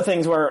then there are other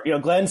things where,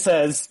 Glenn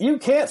says, you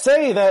can't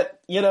say that,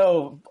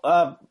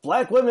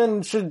 black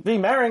women should be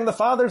marrying the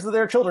fathers of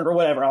their children or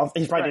whatever.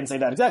 He probably didn't say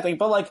that exactly,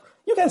 but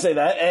you can say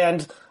that.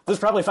 And there's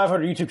probably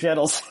 500 YouTube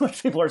channels in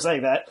which people are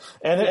saying that.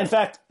 And in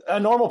fact, a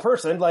normal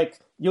person like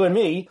you and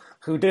me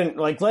who didn't,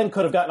 Glenn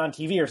could have gotten on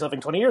TV or something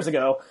 20 years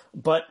ago,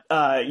 but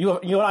you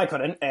and I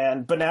couldn't.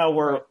 But now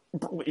we're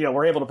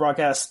able to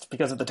broadcast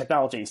because of the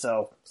technology.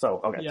 So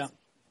okay. Yeah.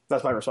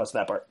 That's my response to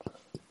that part.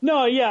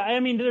 No, yeah. I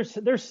mean, there's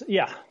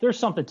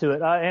something to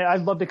it.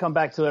 I'd love to come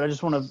back to it.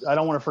 I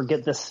don't want to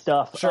forget this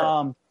stuff.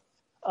 Sure.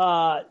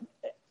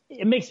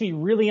 It makes me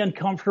really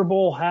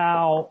uncomfortable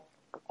how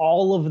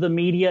all of the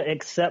media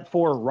except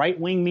for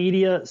right-wing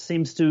media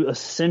seems to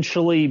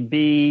essentially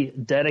be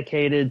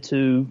dedicated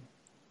to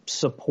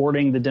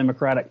supporting the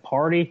Democratic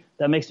Party.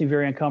 That makes me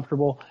very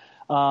uncomfortable.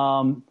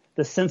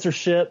 The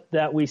censorship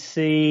that we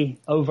see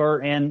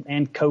overt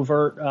and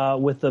covert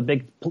with the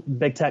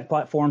big tech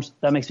platforms,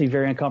 that makes me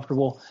very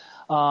uncomfortable.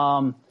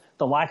 The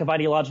lack of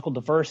ideological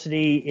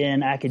diversity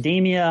in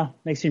academia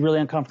makes me really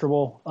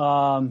uncomfortable.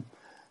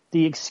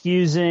 The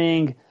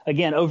excusing,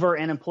 again, overt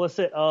and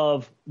implicit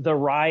of the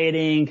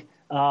rioting,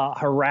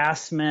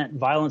 harassment,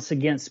 violence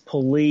against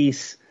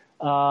police,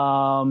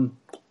 political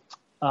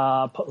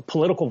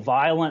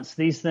violence,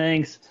 these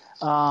things.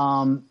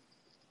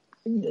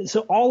 So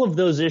all of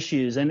those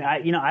issues, and I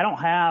don't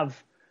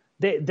have,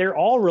 they're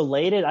all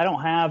related. I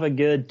don't have a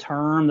good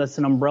term that's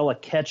an umbrella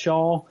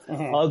catch-all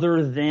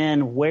other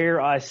than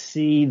where I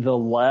see the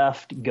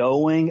left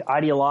going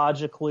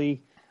ideologically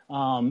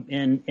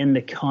in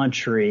the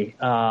country.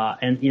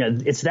 And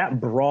it's that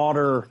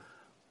broader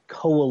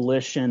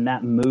coalition,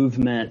 that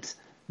movement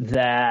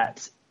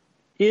that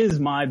is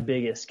my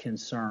biggest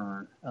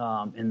concern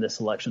in this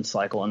election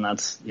cycle. And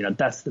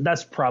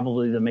that's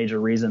probably the major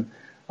reason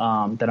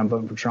that I'm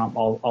voting for Trump,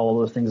 all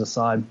of those things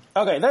aside.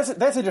 Okay,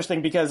 that's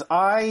interesting because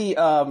I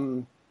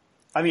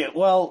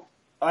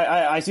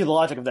see the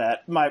logic of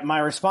that. My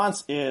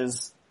response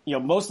is,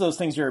 most of those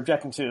things you're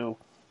objecting to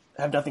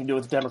have nothing to do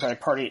with the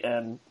Democratic Party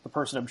and the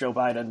person of Joe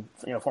Biden,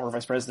 former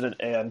vice president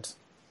and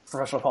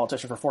professional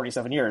politician for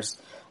 47 years.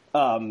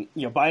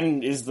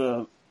 Biden is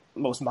the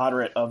most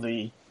moderate of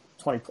the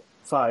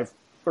 25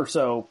 or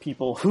so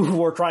people who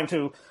were trying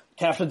to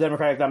capture the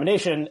Democratic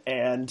nomination,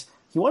 and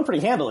he won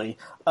pretty handily,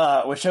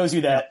 which shows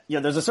you that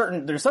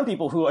there's some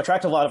people who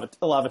attract a lot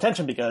of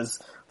attention because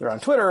they're on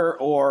Twitter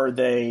or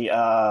they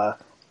are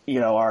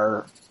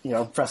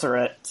professor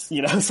at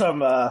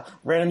some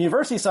random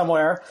university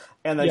somewhere,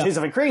 and they say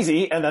something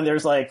crazy, and then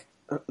there's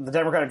the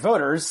Democratic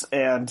voters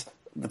and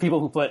the people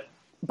who put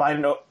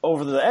Biden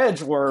over the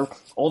edge were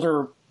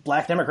older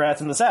black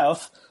Democrats in the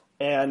South.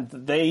 And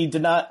they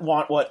did not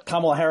want what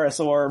Kamala Harris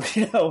or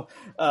Pete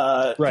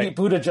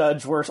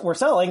Buttigieg were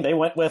selling. They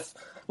went with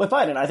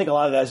Biden. I think a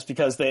lot of that is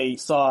because they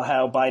saw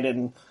how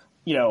Biden,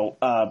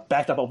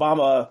 backed up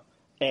Obama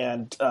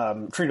and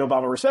treated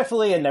Obama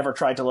respectfully and never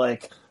tried to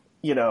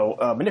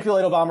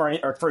manipulate Obama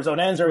or for his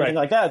own ends or anything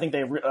like that. I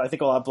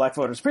think a lot of black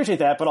voters appreciate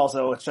that, but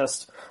also it's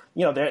just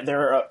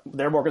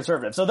they're more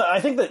conservative. So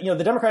I think that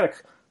the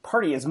Democratic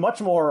Party is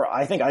much more,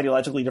 I think,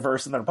 ideologically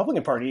diverse than the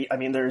Republican Party. I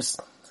mean, there's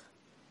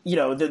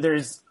on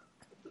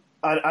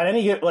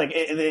any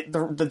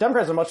the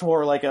Democrats are much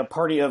more like a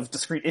party of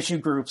discrete issue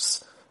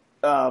groups,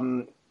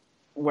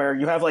 where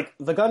you have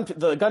the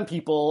gun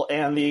people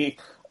and the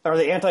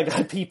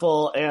anti-gun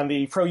people and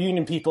the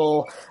pro-union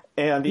people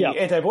and the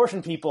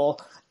anti-abortion people,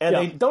 and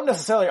they don't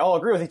necessarily all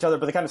agree with each other,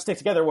 but they kind of stick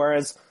together.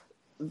 Whereas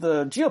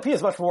the GOP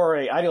is much more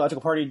a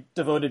ideological party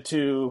devoted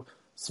to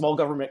small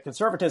government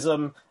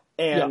conservatism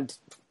and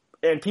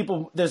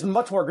people. There's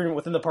much more agreement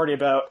within the party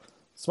about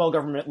small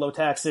government, low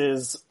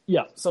taxes,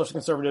 social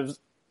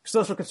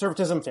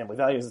conservatism, family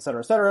values, et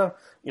cetera,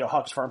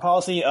 hawkish foreign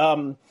policy.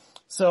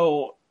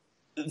 So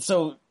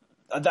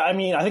I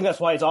mean, I think that's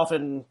why it's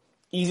often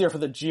easier for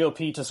the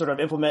GOP to sort of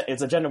implement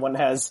its agenda when it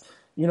has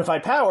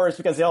unified powers,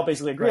 because they all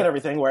basically agree on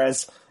everything.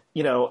 Whereas,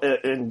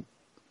 in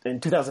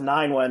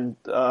 2009, when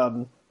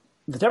the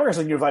Democrats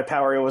had unified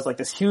power, it was like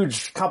this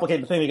huge,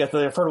 complicated thing to get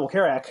the Affordable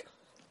Care Act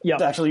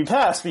to actually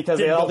pass, because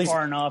they had all these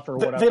far enough or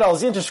whatever. They had all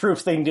these interest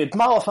groups they needed to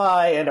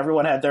mollify, and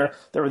everyone had there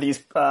were these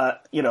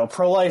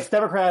pro-life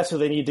Democrats who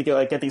they need to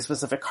get these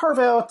specific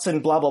carve-outs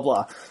and blah blah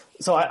blah.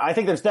 So I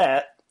think there's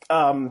that.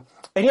 And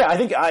yeah, I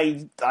think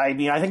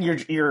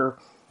you're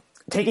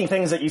taking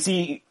things that you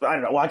see. I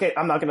don't know. Well,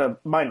 I'm not going to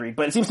mind read,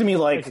 but it seems to me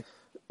like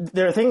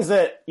there are things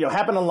that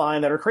happen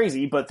online that are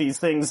crazy, but these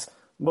things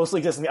mostly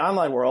exist in the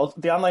online world.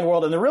 The online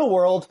world and the real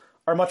world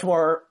are much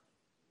more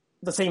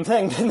the same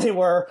thing than they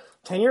were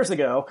 10 years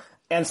ago.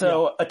 And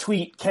so a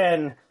tweet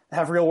can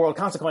have real world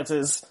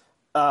consequences,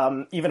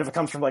 even if it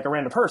comes from like a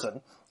random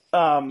person.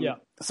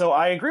 So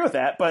I agree with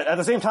that. But at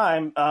the same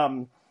time,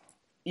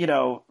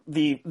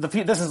 this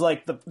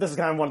is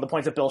kind of one of the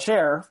points that Bill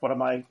Scher, one of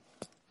my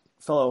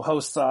fellow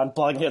hosts on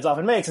Blogging Heads,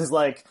 often makes, is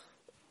like,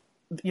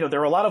 there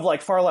were a lot of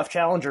like far left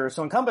challengers,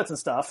 so incumbents and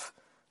stuff,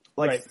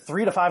 like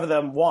 3 to 5 of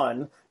them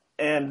won.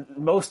 And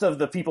most of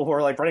the people who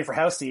are like running for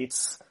House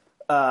seats,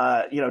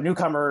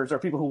 newcomers or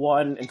people who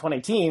won in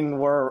 2018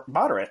 were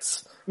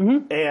moderates,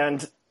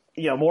 and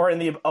more in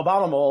the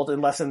Obama mold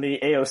and less in the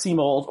AOC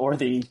mold or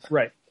the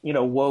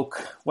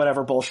woke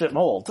whatever bullshit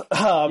mold.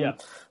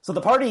 So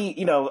the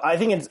party, I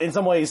think in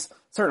some ways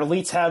certain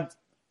elites have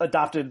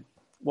adopted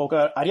woke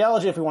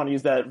ideology, if we want to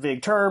use that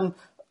vague term,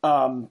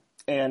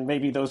 and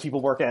maybe those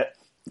people work at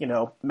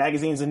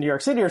magazines in New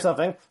York City or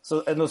something.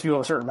 So and those people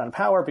have a certain amount of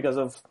power because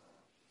of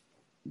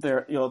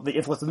their the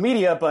influence of the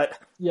media, but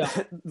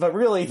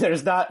really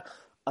there's not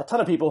a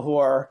ton of people who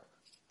are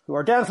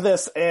down for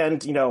this,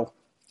 and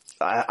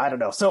I don't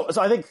know. So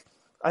I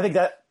think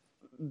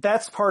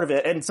that's part of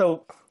it. And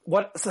so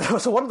what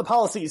are the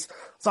policies?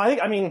 So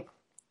I mean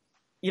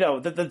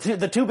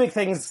the two big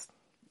things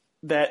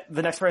that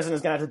the next president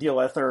is going to have to deal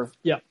with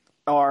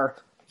are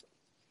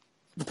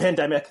the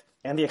pandemic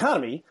and the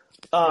economy.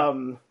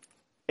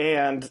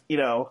 And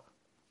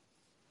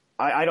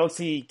I don't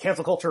see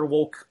cancel culture,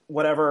 woke,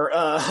 whatever,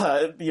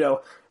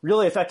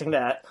 really affecting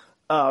that.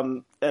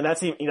 And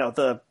that's,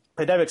 the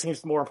pandemic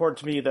seems more important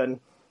to me than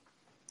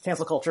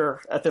cancel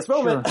culture at this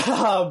moment.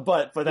 Sure.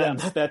 But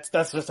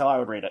that's just how I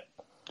would read it.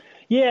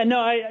 Yeah, no,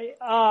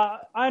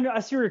 I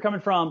see where you're coming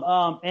from.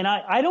 And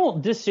I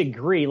don't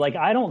disagree. Like,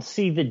 I don't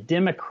see the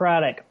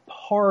Democratic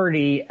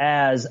Party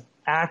as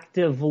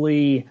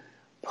actively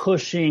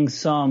pushing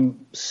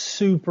some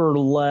super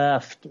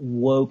left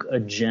woke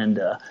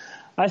agenda.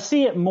 I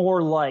see it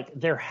more like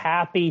they're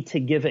happy to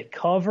give it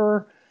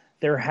cover.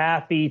 They're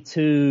happy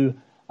to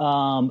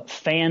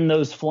fan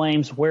those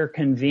flames where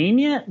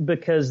convenient,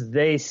 because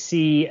they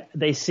see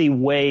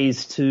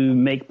ways to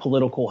make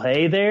political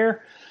hay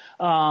there.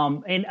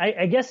 And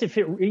I guess if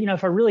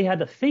I really had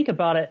to think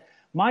about it,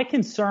 my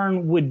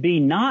concern would be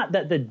not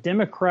that the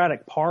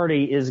Democratic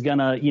Party is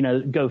gonna,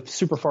 go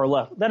super far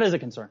left. That is a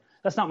concern.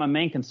 That's not my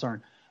main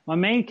concern. My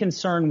main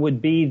concern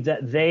would be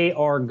that they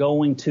are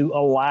going to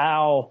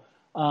allow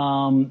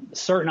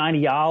certain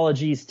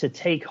ideologies to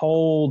take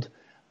hold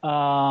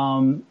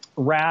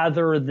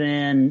rather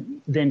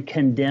than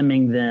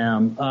condemning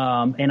them.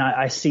 And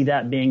I see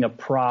that being a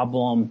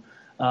problem,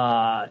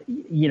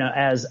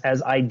 as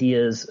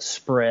ideas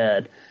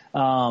spread.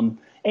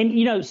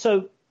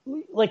 So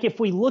like if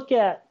we look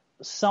at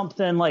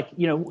something like,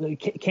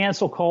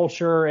 cancel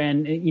culture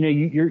and,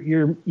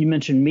 you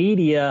mentioned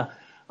media,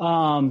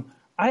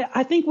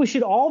 I think we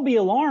should all be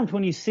alarmed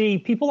when you see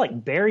people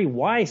like Bari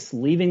Weiss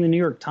leaving the New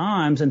York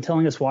Times and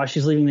telling us why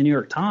she's leaving the New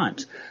York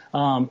Times.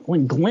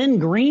 When Glenn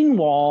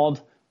Greenwald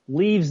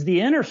leaves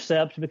The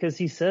Intercept because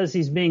he says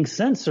he's being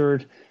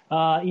censored,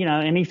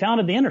 and he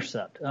founded The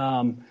Intercept.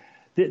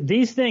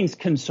 These things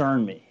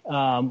concern me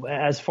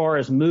as far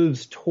as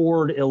moves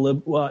toward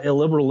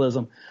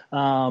illiberalism,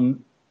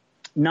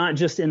 not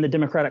just in the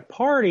Democratic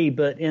Party,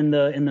 but in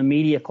the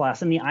media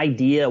class, in the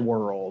idea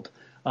world.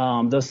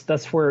 That's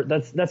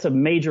a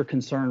major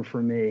concern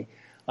for me.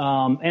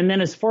 And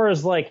then as far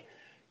as the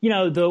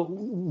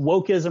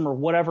wokeism or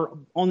whatever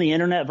on the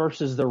internet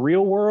versus the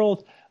real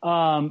world,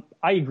 I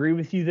agree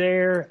with you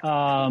there.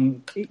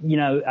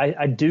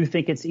 I do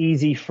think it's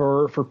easy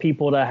for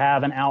people to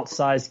have an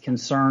outsized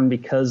concern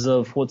because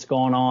of what's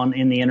going on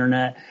in the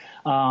internet.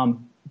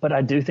 But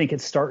I do think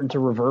it's starting to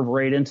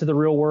reverberate into the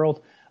real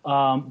world.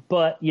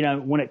 But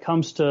when it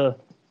comes to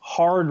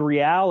hard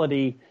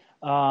reality,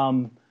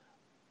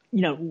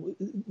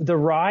 the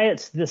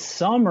riots this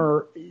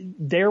summer,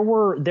 there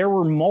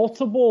were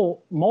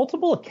multiple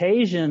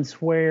occasions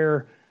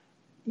where,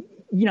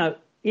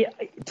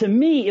 to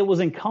me, it was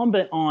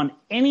incumbent on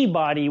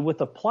anybody with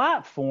a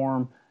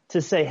platform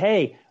to say,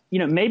 hey,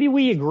 maybe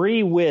we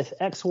agree with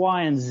X,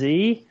 Y, and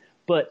Z,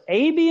 but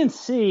A, B, and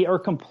C are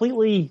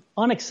completely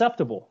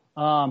unacceptable.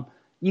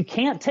 You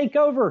can't take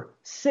over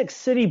 6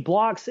 city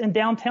blocks in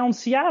downtown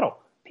Seattle.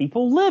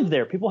 People live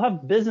there. People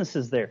have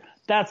businesses there.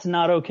 That's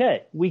not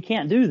okay. We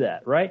can't do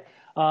that, right?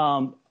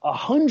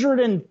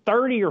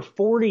 130 or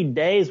 40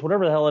 days,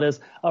 whatever the hell it is,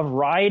 of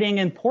rioting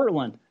in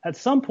Portland. At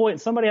some point,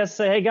 somebody has to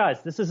say, hey,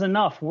 guys, this is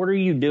enough. What are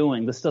you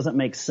doing? This doesn't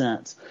make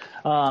sense.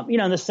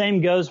 And the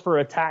same goes for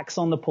attacks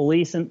on the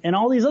police and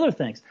all these other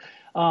things.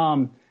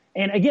 And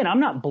again, I'm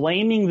not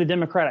blaming the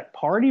Democratic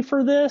Party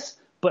for this,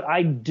 but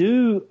I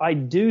do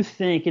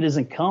think it is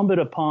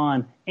incumbent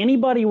upon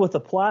anybody with a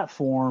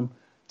platform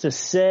to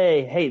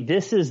say, hey,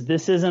 this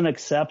isn't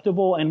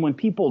acceptable. And when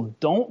people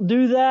don't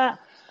do that,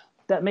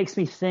 that makes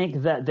me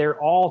think that they're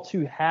all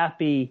too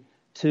happy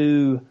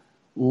to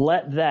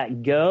let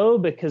that go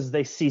because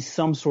they see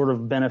some sort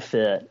of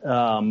benefit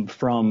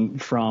from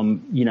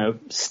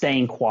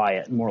staying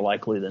quiet, more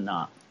likely than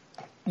not.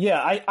 Yeah,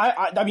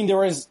 I mean, there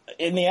was,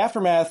 in the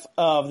aftermath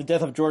of the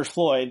death of George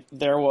Floyd,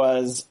 there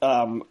was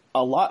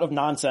a lot of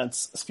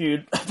nonsense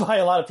spewed by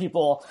a lot of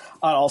people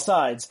on all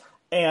sides.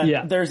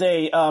 And there's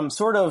a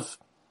sort of,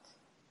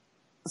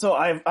 so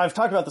I've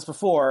talked about this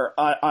before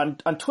on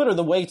Twitter.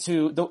 The way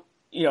to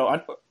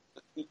on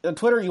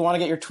Twitter, you want to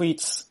get your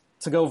tweets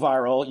to go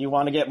viral. You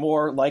want to get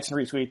more likes and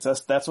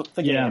retweets. That's what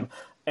the game.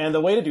 And the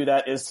way to do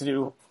that is to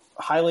do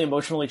highly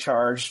emotionally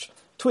charged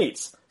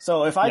tweets.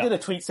 So if I did a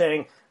tweet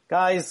saying,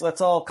 guys, let's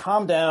all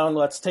calm down,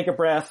 let's take a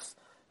breath,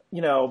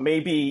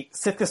 maybe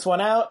sit this one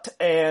out,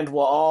 and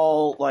we'll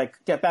all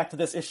get back to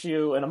this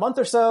issue in a month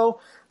or so.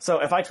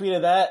 So if I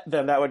tweeted that,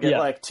 then that would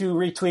get 2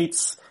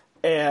 retweets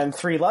and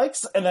 3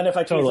 likes. And then if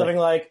I tweeted something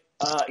like,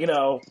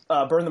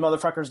 burn the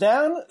motherfuckers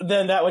down,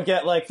 then that would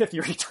get 50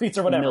 retweets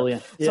or whatever.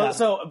 Million. Yeah.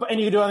 And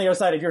you could do it on the other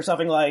side if you're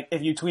something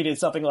if you tweeted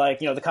something like,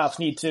 the cops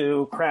need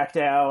to crack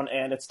down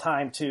and it's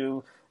time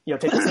to,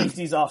 take the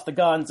safeties off the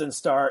guns and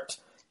start,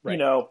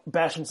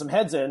 bashing some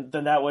heads in,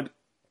 then that would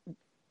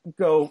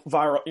go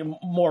viral,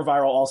 more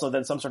viral also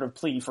than some sort of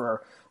plea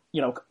for,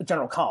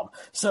 general calm.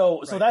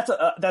 So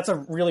that's a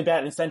really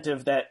bad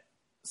incentive that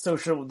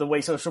the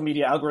way social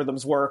media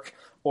algorithms work,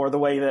 or the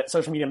way that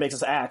social media makes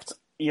us act,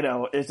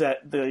 is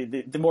that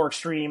the more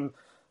extreme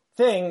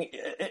thing.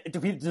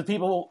 Do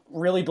people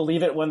really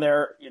believe it when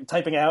they're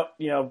typing out,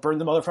 burn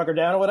the motherfucker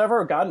down or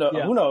whatever? God knows,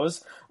 who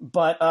knows?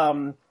 But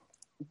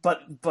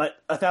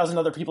 1,000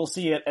 other people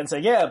see it and say,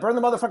 yeah, burn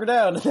the motherfucker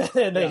down,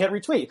 and they hit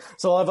retweet.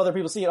 So a lot of other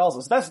people see it also.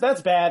 So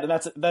that's bad, and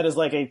that is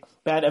a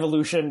bad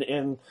evolution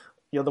in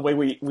the way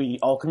we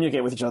all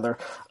communicate with each other.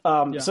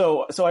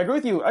 So I agree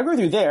with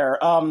you there.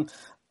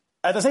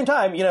 At the same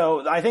time,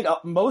 I think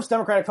most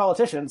Democratic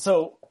politicians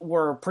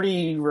were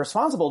pretty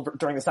responsible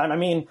during this time. I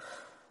mean,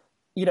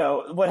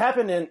 what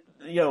happened in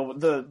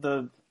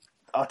the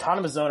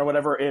autonomous zone or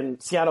whatever in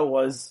Seattle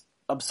was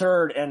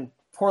absurd and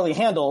poorly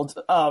handled.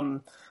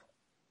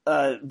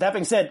 That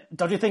being said,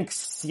 don't you think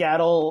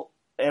Seattle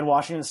and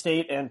Washington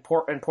State and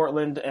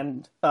Portland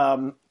and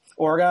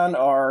Oregon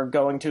are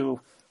going to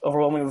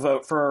overwhelmingly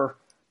vote for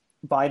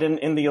Biden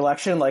in the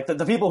election?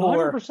 The people who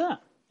 100%.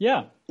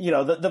 Yeah.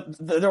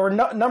 There were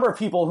a number of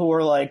people who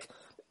were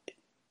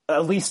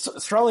at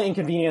least strongly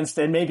inconvenienced,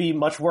 and maybe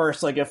much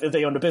worse, if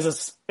they owned a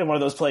business in one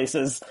of those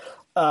places,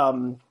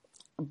 and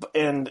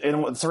in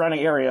the surrounding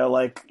area,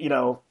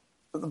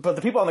 but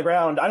the people on the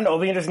ground, I don't know,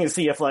 it'll be interesting to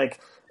see if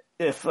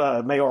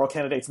mayoral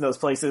candidates in those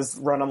places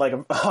run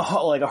on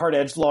a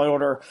hard-edged law and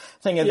order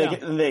thing,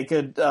 and they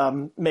could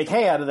make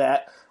hay out of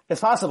that. It's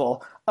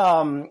possible.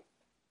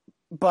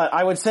 But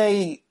I would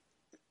say,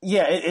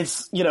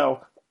 it's,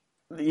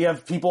 you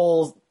have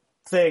people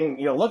saying,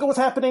 look at what's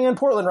happening in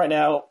Portland right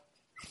now.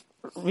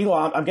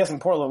 Meanwhile, I'm guessing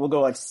Portland will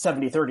go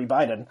 70-30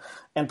 Biden,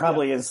 and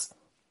probably is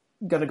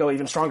going to go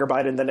even stronger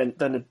Biden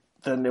than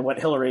it went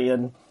Hillary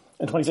in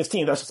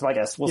 2016. That's just my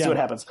guess. We'll see what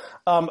happens.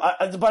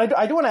 But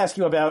I do want to ask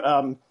you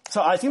about,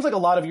 so it seems like a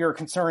lot of your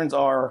concerns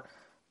are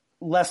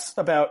less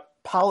about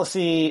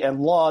policy and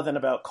law than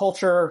about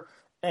culture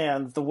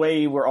and the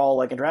way we're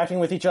all interacting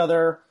with each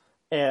other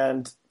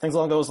and things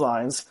along those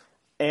lines.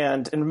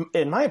 And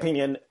in my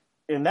opinion,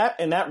 in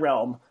that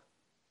realm,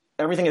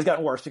 everything has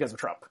gotten worse because of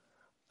Trump.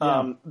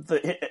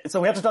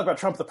 So we have to talk about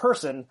Trump the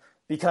person,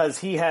 because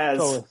he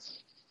has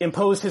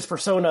imposed his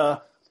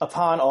persona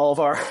upon all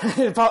of our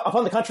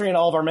upon the country and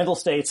all of our mental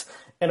states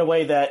in a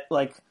way that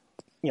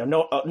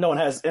no one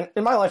has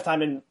in my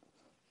lifetime, and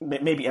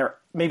maybe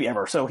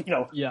ever. So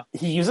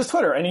he uses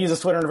Twitter, and he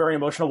uses Twitter in a very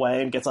emotional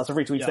way and gets lots of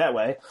retweets that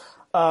way.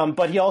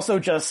 But he also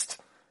just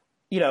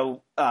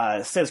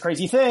says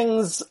crazy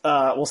things.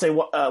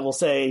 We'll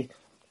say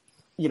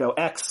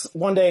X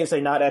one day and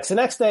say not X the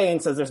next day, and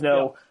says there's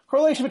no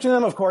correlation between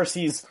them. Of course,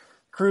 he's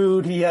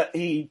crude.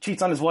 He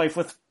cheats on his wife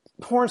with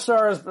porn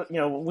stars, but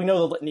we know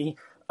the litany.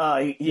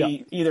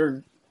 He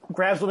either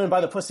grabs women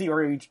by the pussy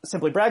or he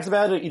simply brags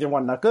about it. Either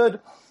one, not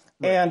good.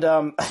 Right.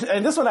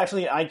 And this one,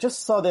 actually, I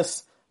just saw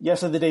this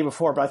yesterday, the day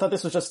before, but I thought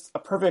this was just a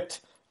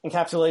perfect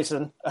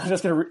encapsulation. I'm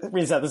just going to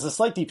read this out. This is a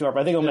slight detour,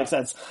 but I think it'll make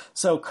sense.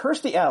 So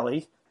Kirstie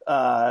Alley,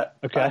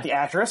 the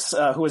actress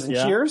who was in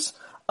Cheers,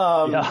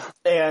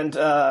 and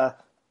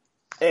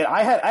And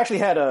I actually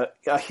had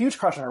a huge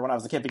crush on her when I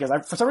was a kid because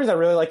for some reason I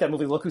really liked that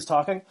movie Look Who's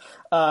Talking,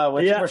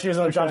 where she was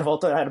under John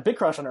Travolta. I had a big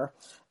crush on her.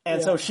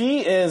 And so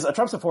she is a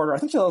Trump supporter. I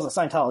think she was a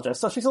Scientologist,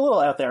 so she's a little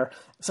out there.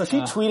 So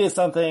she tweeted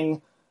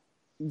something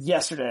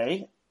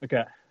yesterday.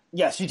 Okay.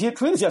 Yes, she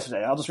tweeted this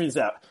yesterday. I'll just read this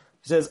out.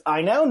 She says,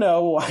 "I now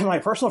know why my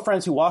personal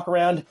friends who walk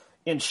around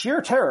in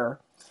sheer terror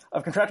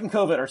of contracting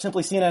COVID are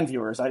simply CNN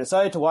viewers. I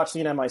decided to watch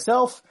CNN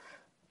myself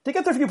to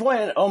get their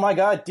viewpoint, and oh my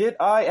god, did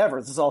I ever."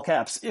 This is all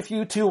caps. "If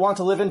you too want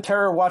to live in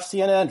terror, watch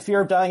CNN.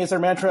 Fear of dying is their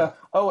mantra.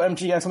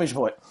 OMG, exclamation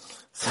point."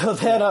 So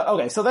then,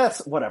 okay, so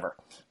that's whatever.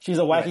 She's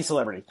a wacky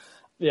celebrity.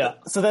 Yeah.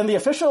 So then the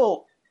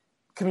official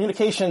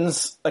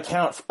communications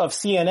account of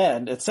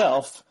CNN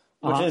itself,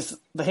 which is,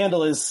 the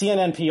handle is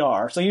CNN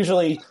PR. So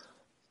usually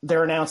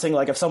they're announcing,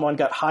 like, if someone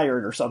got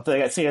hired or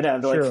something at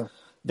CNN, like,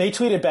 they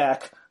tweeted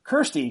back,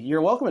 "Kirsty,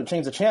 you're welcome to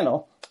change the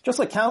channel, just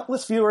like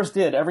countless viewers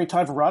did every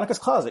time Veronica's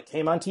Closet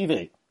came on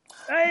TV.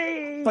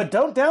 Hey! But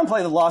don't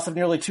downplay the loss of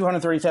nearly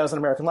 230,000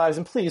 American lives,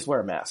 and please wear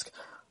a mask."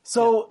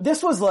 So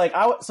this was like,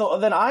 so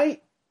then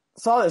I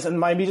saw this, and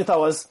my immediate thought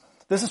was,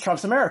 this is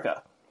Trump's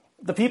America.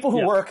 The people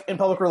who work in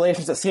public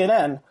relations at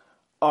CNN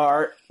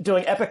are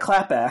doing epic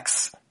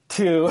clapbacks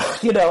to,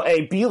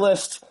 a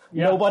B-list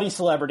nobody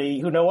celebrity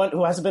who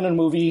hasn't been in a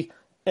movie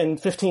in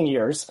 15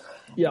 years.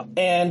 Yeah.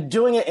 And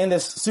doing it in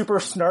this super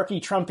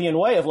snarky Trumpian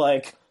way of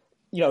like,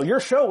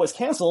 your show was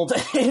canceled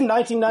in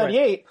 1998.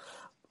 Right.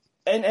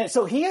 And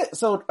so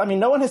I mean,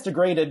 no one has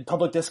degraded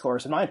public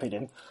discourse, in my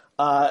opinion,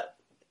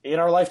 in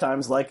our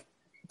lifetimes, like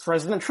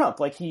President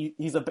Trump. Like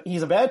he's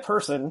a bad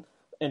person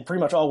in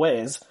pretty much all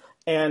ways.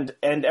 And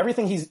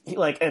everything he's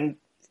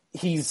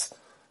it's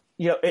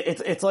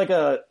like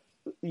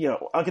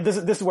okay, this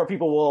is where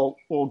people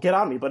will get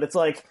on me, but it's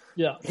like,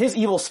 his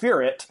evil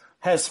spirit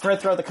has spread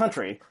throughout the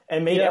country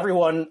and made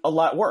everyone a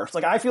lot worse.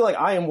 Like, I feel like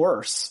I am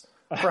worse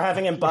for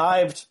having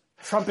imbibed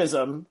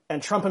Trumpism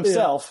and Trump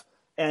himself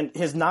and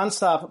his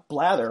nonstop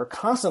blather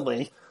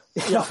constantly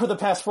for the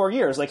past 4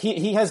 years. Like,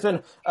 he has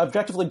been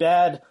objectively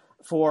bad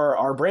for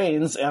our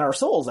brains and our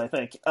souls, I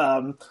think.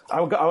 I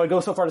would go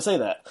so far to say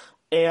that.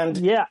 And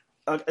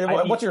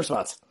what's your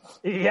response?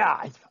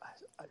 Yeah,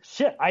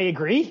 I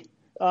agree.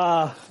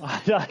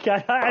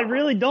 I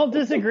really don't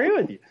disagree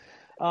with you.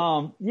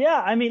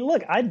 I mean,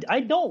 look,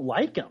 I don't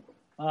like him.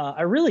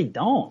 I really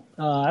don't.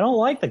 I don't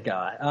like the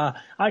guy.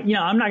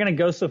 I'm not going to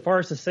go so far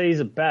as to say he's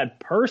a bad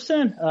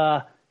person.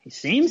 He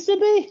seems to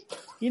be,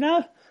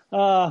 but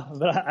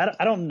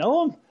I don't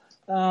know him.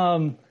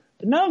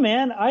 But no,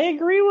 man, I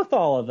agree with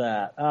all of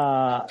that.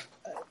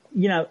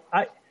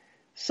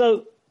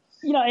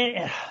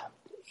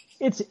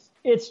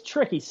 It's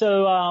tricky.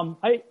 So,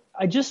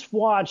 I just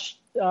watched,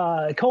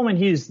 Coleman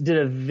Hughes did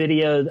a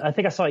video, I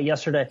think I saw it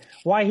yesterday,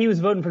 why he was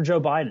voting for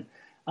Joe Biden.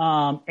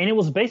 And it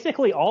was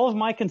basically all of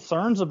my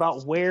concerns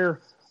about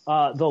where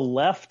the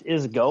left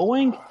is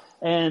going.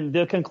 And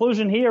the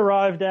conclusion he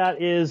arrived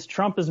at is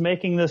Trump is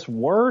making this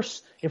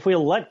worse. If we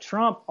elect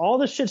Trump, all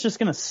this shit's just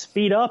going to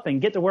speed up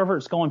and get to wherever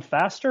it's going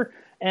faster.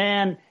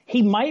 And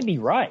he might be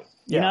right,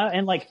 you know?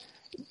 And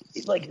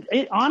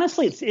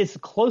honestly, it's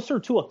closer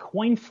to a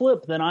coin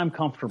flip than I'm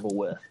comfortable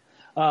with.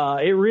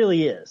 It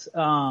really is.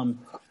 Glenn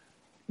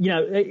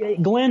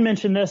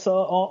mentioned this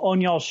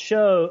on y'all's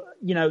show.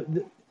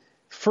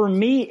 For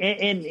me,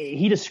 and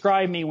he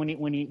described me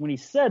when he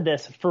said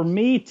this. For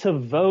me to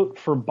vote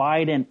for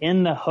Biden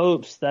in the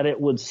hopes that it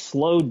would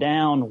slow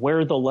down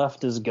where the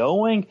left is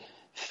going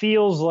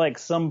feels like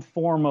some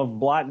form of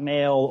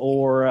blackmail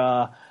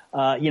or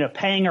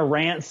paying a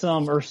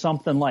ransom or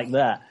something like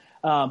that.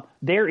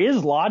 There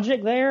is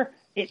logic there.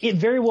 It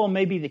very well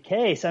may be the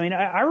case. I mean,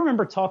 I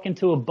remember talking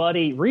to a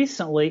buddy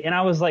recently, and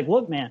I was like,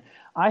 look, man,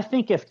 I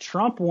think if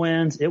Trump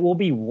wins, it will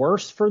be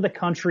worse for the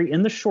country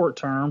in the short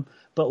term,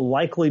 but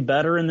likely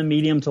better in the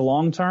medium to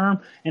long term.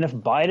 And if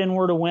Biden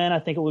were to win, I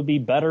think it would be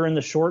better in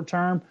the short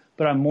term,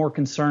 but I'm more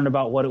concerned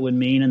about what it would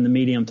mean in the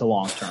medium to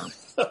long term.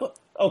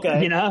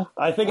 Okay.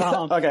 I think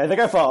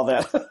I follow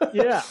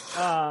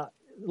that.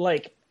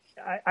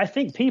 I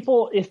think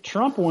people, if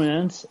Trump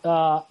wins,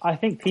 I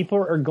think people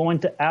are going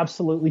to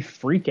absolutely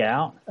freak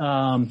out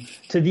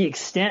to the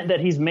extent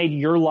that he's made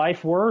your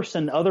life worse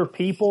and other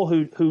people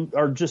who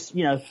are just,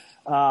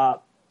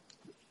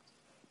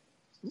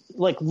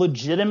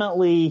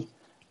 legitimately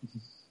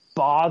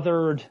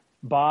bothered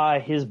by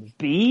his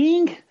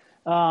being.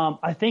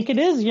 I think it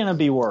is going to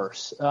be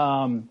worse.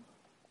 I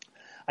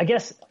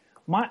guess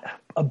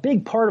a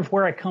big part of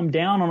where I come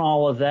down on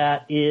all of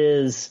that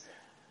is,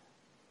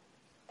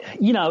 I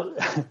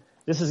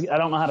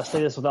don't know how to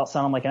say this without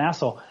sounding like an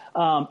asshole.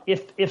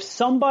 If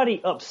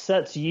somebody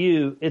upsets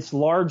you, it's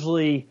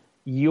largely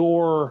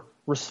your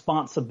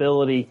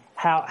responsibility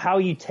how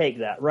you take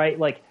that, right?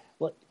 Like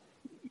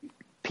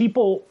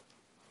people,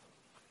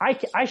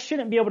 I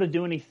shouldn't be able to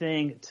do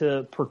anything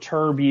to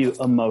perturb you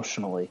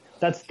emotionally.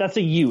 That's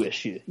a you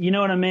issue. You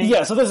know what I mean?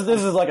 Yeah. So this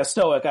is like a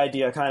stoic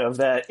idea, kind of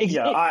that.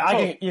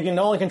 You can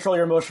only control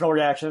your emotional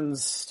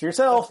reactions to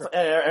yourself. Right.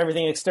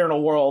 Everything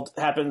external world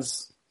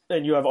happens,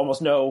 and you have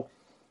almost no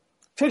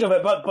change of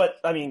it, but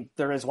I mean,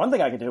 there is one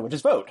thing I can do, which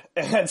is vote.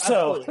 And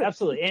so,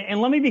 absolutely.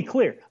 And let me be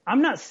clear.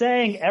 I'm not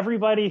saying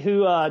everybody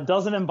who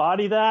doesn't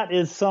embody that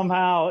is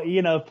somehow,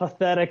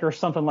 pathetic or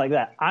something like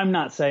that. I'm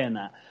not saying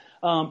that.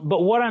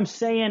 But what I'm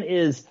saying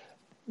is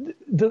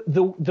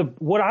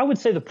what I would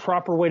say the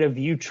proper way to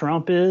view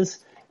Trump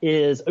is,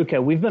 okay,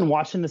 we've been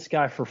watching this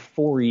guy for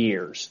 4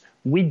 years.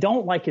 We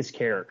don't like his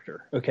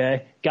character.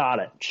 Okay. Got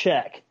it.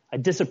 Check. I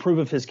disapprove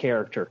of his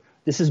character.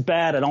 This is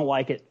bad. I don't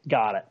like it.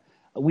 Got it.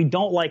 We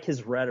don't like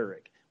his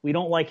rhetoric. We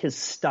don't like his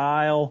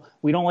style.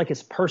 We don't like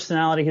his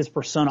personality, his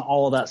persona,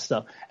 all of that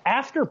stuff.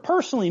 After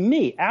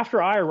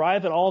I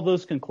arrive at all of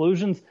those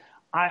conclusions,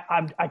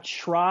 I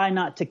try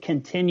not to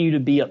continue to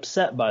be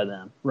upset by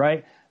them,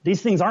 right?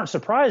 These things aren't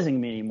surprising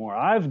me anymore.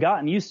 I've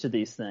gotten used to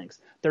these things.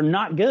 They're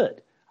not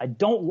good.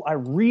 I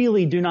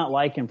really do not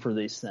like him for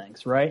these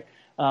things, right?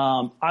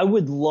 I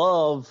would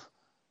love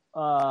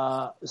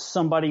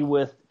somebody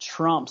with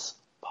Trump's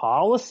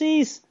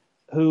policies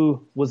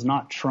who was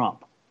not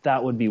Trump.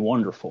 That would be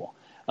wonderful.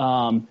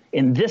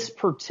 In this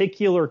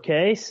particular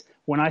case,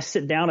 when I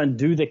sit down and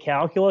do the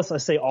calculus, I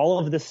say all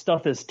of this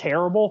stuff is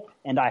terrible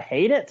and I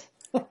hate it.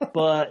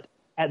 But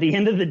at the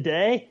end of the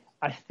day,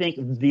 I think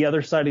the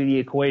other side of the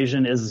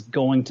equation is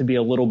going to be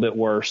a little bit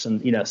worse.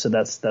 And, so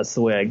that's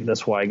why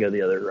I go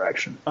the other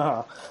direction.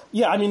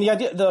 Yeah. I mean,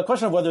 the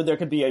question of whether there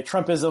could be a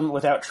Trumpism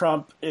without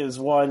Trump is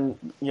one,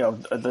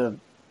 the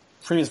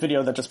previous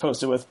video that just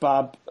posted with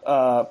Bob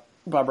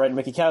Wright and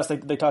Mickey Kaus,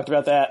 they talked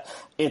about that.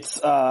 It's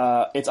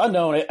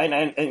unknown.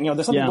 And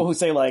there's some people who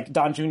say like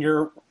Don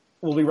Jr.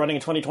 will be running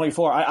in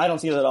 2024. I don't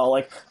see that at all.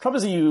 Like Trump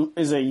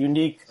is a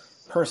unique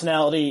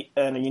personality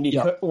and a unique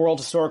world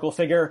historical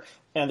figure.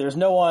 And there's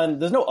no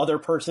other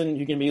person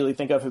you can immediately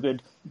think of who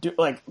could do,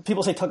 like,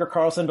 people say Tucker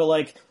Carlson, but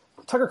like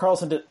Tucker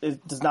Carlson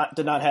did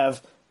not have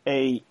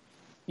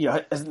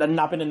has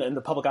not been in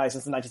the public eye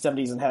since the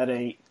 1970s and had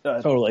a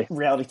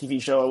reality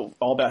TV show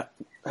all about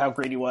how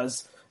great he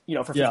was,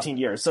 for 15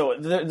 years. So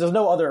there's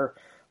no other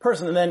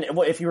person. And then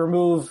if you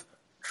remove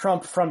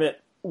Trump from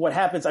it, what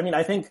happens? I mean,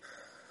 I think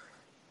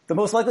the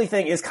most likely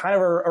thing is kind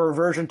of a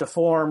reversion to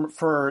form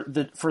for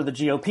the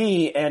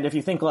GOP. And if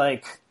you think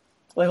like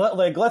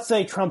let's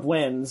say Trump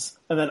wins,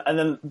 and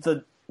then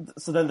the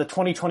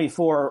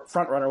 2024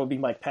 frontrunner would be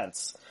Mike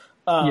Pence.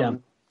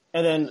 And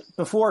then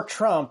before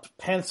Trump,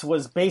 Pence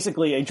was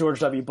basically a George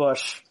W.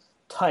 Bush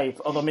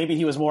type, although maybe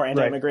he was more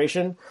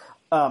anti-immigration.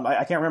 Right.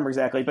 I can't remember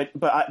exactly, but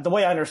the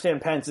way I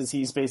understand Pence is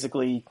he's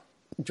basically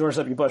George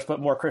W. Bush, but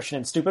more Christian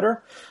and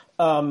stupider.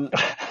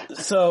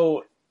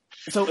 So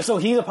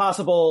he's a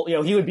possible,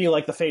 he would be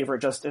like the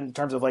favorite just in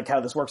terms of like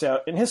how this works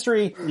out in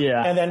history.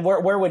 Yeah. And then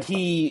where would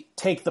he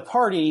take the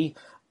party?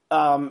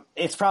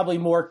 It's probably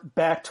more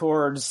back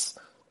towards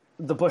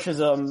the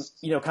Bushism,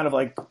 kind of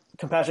like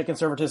compassionate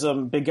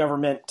conservatism, big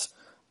government.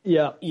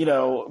 Yeah.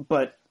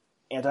 But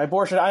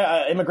anti-abortion,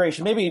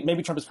 immigration.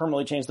 Maybe Trump has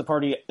permanently changed the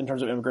party in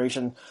terms of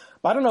immigration,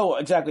 but I don't know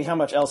exactly how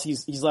much else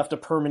he's left a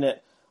permanent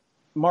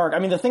mark. I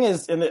mean, the thing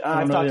is, and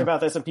I've talked about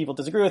this and people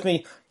disagree with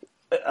me.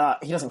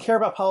 He doesn't care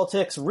about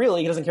politics.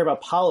 Really, he doesn't care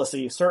about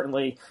policy.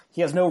 Certainly,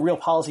 he has no real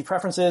policy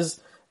preferences.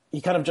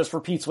 He kind of just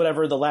repeats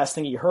whatever the last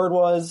thing he heard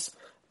was.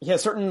 He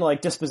has certain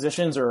like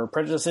dispositions or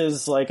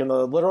prejudices, like in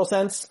the literal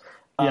sense.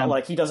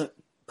 Like he doesn't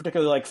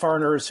particularly like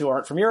foreigners who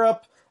aren't from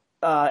Europe,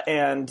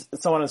 and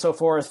so on and so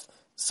forth.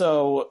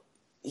 So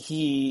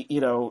he,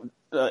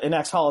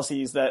 enacts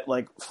policies that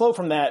like flow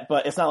from that,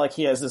 but it's not like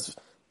he has this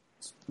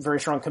very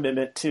strong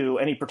commitment to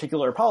any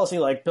particular policy.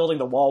 Like building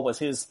the wall was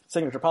his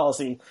signature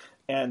policy.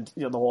 And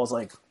the wall is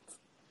like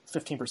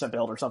 15%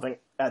 built or something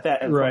at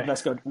that, and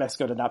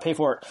Mexico did not pay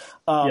for it.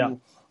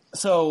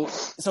 So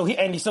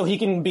he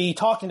can be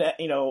talked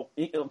into.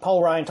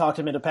 Paul Ryan talked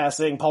him into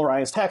passing Paul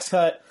Ryan's tax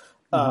cut,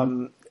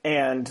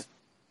 and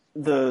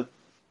the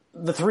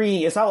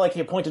three. It's not like he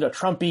appointed a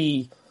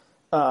Trumpy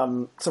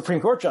Supreme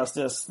Court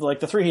justice.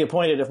 Like the three he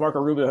appointed, if Marco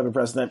Rubio had been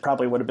president,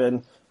 probably would have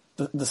been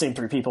the same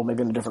three people,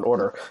 maybe in a different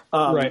order.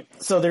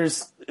 So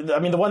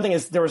the one thing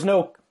is there was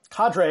no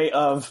cadre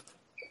of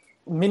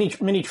mini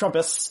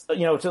Trumpists,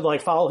 to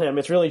like follow him.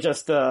 It's really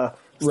just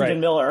Stephen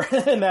Miller,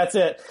 and that's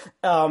it.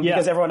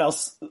 Because everyone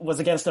else was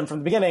against him from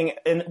the beginning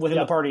within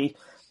the party,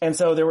 and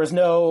so there was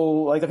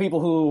no like the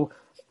people who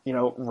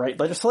write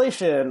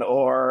legislation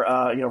or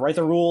write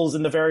the rules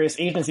in the various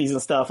agencies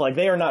and stuff. Like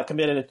they are not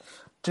committed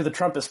to the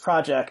Trumpist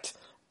project.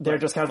 They're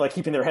just kind of like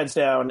keeping their heads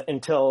down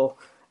until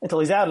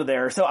he's out of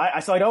there. So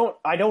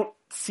I don't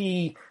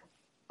see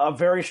a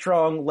very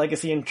strong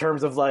legacy in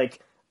terms of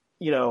like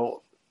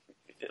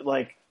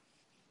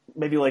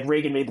maybe like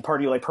Reagan made the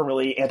party like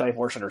permanently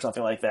anti-abortion or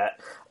something like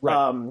that.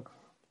 Right.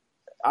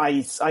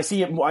 I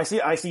see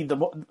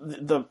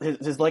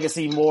his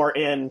legacy more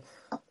in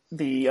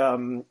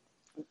the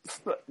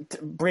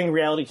bring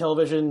reality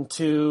television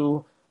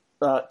to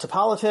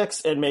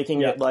politics and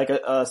making it like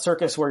a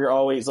circus where you're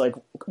always like,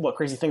 what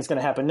crazy thing's going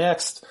to happen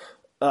next?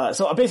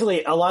 So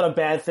basically a lot of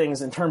bad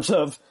things in terms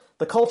of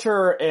the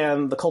culture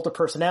and the cult of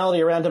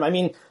personality around him. I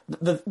mean,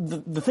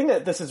 the thing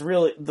that this is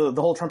really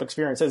the whole Trump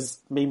experience has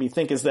made me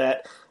think is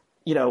that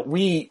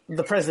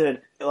the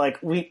president,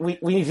 like, we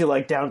need to,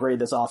 like, downgrade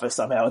this office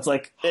somehow. It's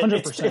like,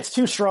 100%. It's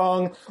too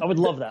strong. I would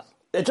love that.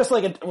 It's just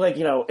like,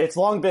 it's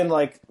long been,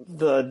 like,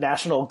 the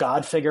national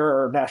god figure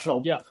or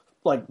national,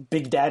 like,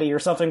 big daddy or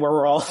something, where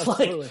we're all,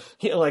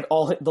 like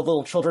all the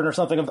little children or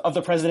something of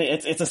the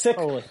president. It's a sick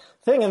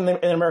thing in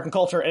American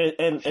culture,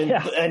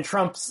 and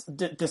Trump's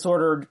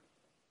disordered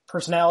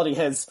personality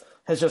has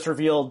just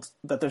revealed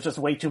that there's just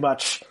way too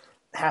much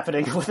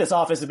happening with this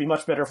office. It'd be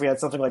much better if we had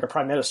something like a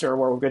prime minister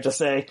where we could just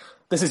say,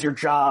 this is your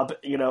job.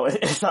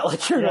 It's not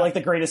like you're like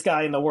the greatest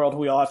guy in the world who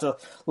we all have to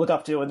look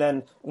up to. And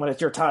then when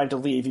it's your time to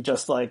leave, you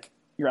just, like,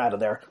 you're out of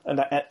there.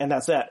 And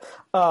that's it.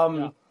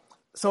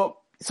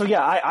 So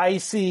yeah, I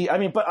see. I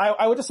mean, but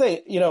I would just say,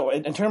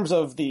 in terms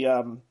of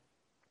the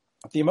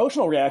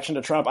emotional reaction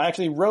to Trump, I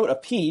actually wrote a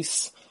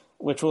piece,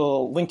 which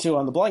we'll link to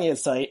on the Blogging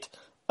Heads site,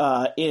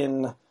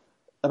 in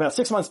about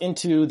 6 months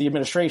into the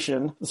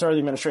start of the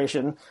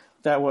administration,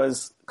 that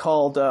was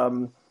called,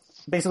 it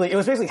was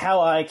basically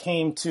how I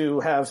came to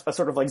have a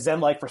sort of, like,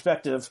 Zen-like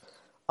perspective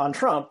on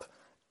Trump.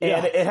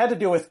 And it had to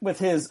do with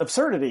his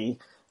absurdity.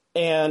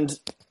 And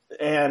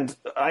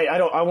I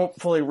won't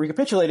fully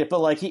recapitulate it,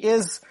 but, like, he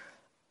is,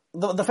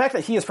 the fact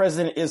that he is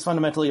president is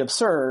fundamentally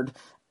absurd.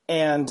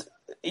 And,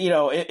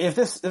 if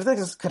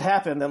this could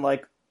happen, then,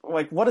 like,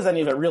 what does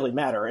any of it really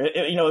matter?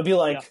 It'd be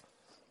like,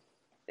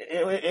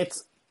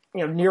 it's,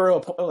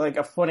 Nero, like,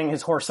 appointing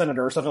his horse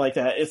senator or something like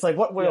that. It's like,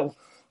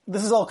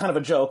 this is all kind of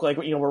a joke. Like,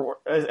 we're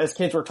as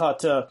kids, we're taught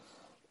to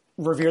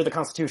revere the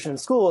Constitution in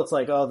school. It's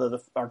like,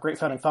 our great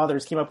founding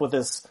fathers came up with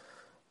this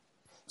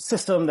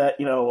system that,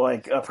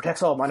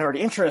 protects all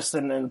minority interests,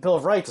 and the Bill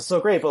of Rights is so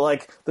great. But,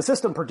 like, the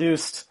system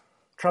produced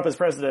Trump as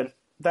president.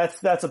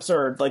 That's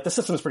absurd. Like, the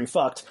system is pretty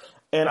fucked.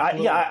 And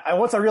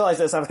once I realized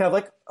this, I was kind of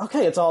like,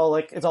 okay, it's all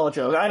a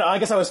joke. I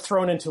guess I was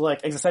thrown into,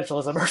 like,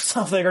 existentialism or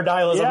something, or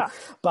nihilism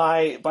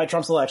by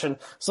Trump's election.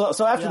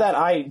 So after that,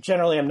 I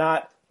generally am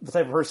not the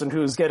type of person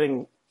who's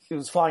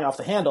flying off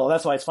the handle.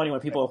 That's why it's funny when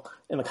people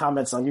in the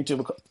comments on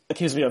YouTube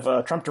accuse me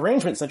of Trump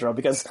derangement syndrome,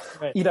 because,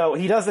 he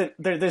doesn't,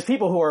 there's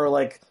people who are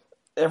like,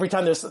 every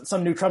time there's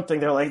some new Trump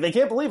thing, they're like, they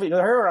can't believe it, their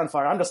hair on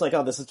fire. I'm just like,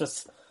 oh, this is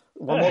just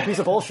one more piece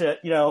of bullshit,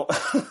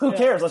 who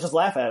cares? Let's just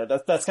laugh at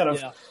it. That's kind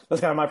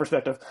of my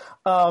perspective.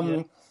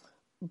 But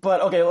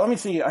okay, let me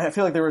see. I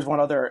feel like there was one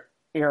other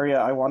area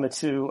I wanted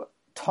to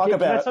talk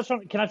about.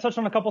 Can I touch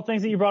on a couple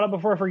things that you brought up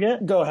before I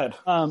forget? Go ahead.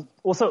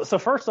 So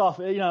first off,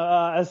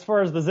 as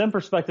far as the Zen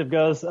perspective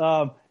goes,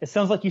 it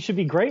sounds like you should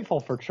be grateful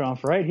for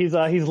Trump, right? He's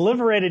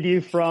liberated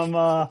you from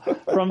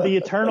the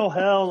eternal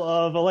hell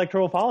of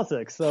electoral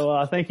politics.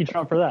 So thank you,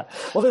 Trump, for that.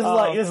 Well, this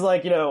is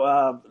like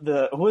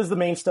who is the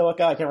main Stoic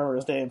guy? I can't remember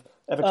his name.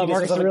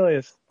 Marcus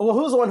Aurelius. Well,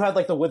 who's the one who had,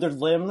 like, the withered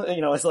limb?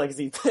 It's like, is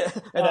he? And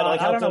then,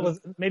 like, I don't know. Was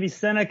maybe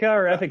Seneca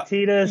or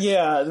Epictetus?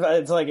 Yeah,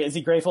 it's like, is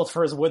he grateful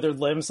for his withered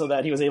limb so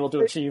that he was able to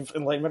achieve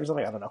enlightenment or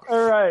something? I don't know.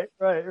 Right,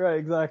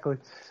 exactly.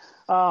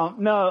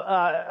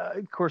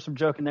 Of course I'm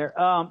joking there.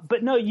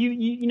 But no,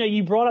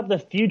 you brought up the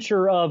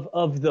future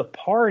of the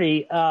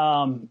party.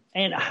 And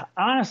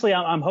honestly,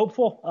 I'm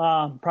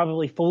hopeful,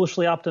 probably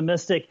foolishly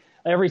optimistic.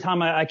 Every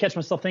time I catch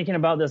myself thinking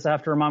about this, I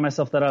have to remind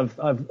myself that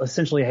I've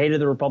essentially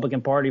hated the Republican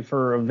Party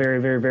for a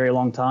very, very, very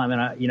long time. And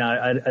I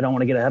don't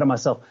want to get ahead of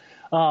myself.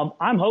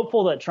 I'm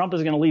hopeful that Trump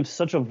is going to leave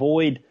such a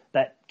void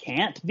that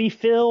can't be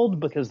filled,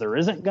 because there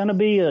isn't going to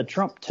be a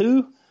Trump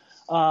 2,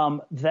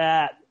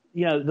 that,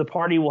 the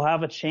party will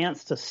have a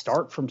chance to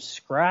start from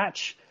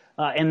scratch.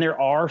 And there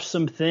are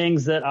some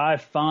things that I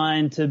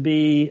find to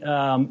be,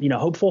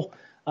 hopeful.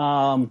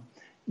 You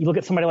look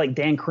at somebody like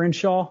Dan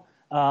Crenshaw.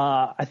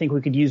 I think we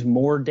could use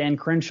more Dan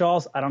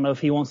Crenshaws. I don't know if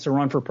he wants to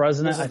run for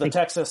president. This is the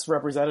Texas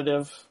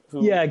representative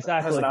who has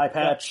an eye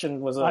patch and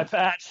was eye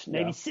patch,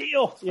 Navy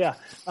SEAL. Yeah.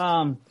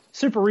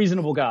 Super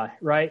reasonable guy,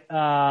 right?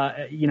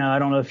 I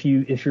don't know if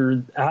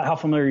you're how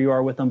familiar you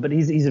are with him, but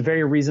he's a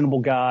very reasonable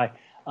guy.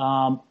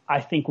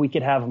 I think we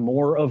could have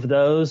more of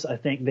those. I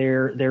think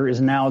there is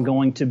now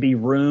going to be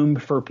room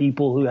for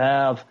people who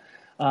have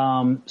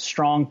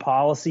strong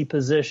policy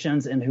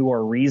positions and who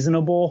are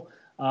reasonable.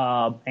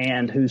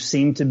 And who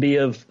seem to be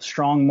of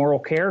strong moral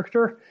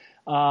character.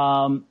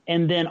 And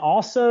then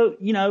also,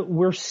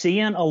 we're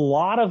seeing a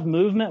lot of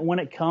movement when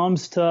it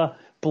comes to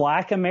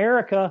Black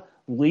America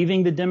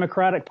leaving the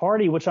Democratic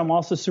Party, which I'm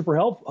also super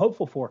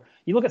hopeful for.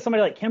 You look at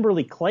somebody like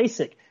Kimberly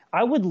Klacik.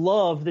 I would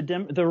love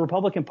the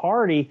Republican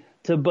Party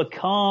to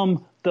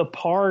become the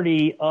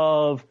party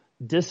of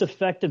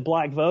disaffected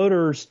Black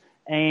voters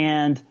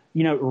and,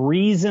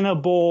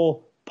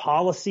 reasonable,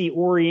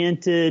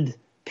 policy-oriented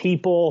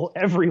people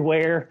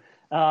everywhere.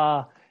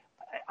 I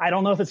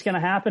don't know if it's going to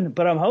happen,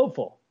 but I'm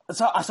hopeful.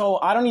 So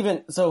I don't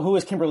even. So who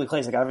is Kimberly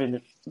Klacik? I don't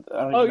even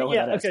know who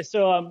that is. Okay.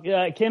 So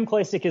Kim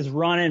Klacik is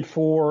running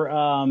for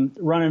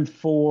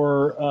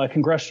a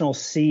congressional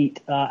seat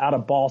out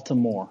of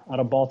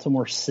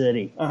Baltimore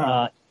City,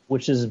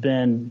 which has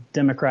been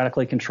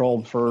democratically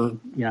controlled for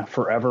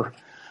forever.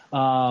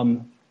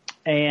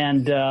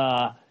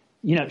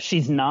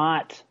 She's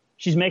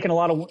making a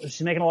lot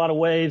of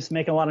waves,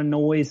 making a lot of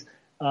noise.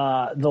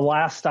 The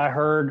last I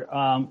heard,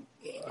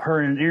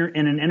 her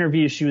in an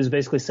interview, she was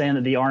basically saying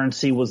that the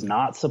RNC was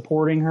not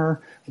supporting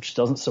her, which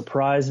doesn't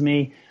surprise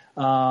me.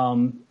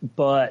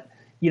 But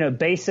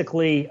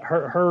basically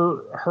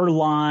her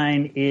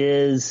line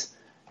is,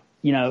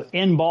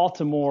 in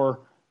Baltimore,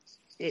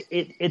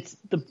 it's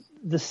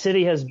the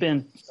city has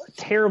been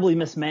terribly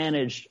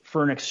mismanaged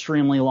for an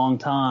extremely long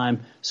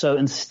time. So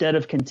instead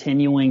of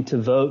continuing to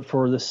vote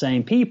for the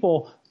same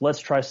people, let's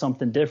try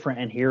something different.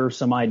 And here are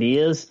some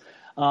ideas.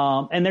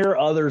 And there are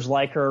others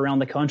like her around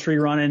the country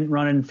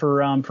running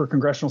for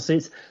congressional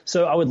seats.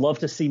 So I would love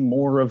to see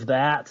more of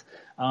that.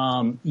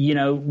 I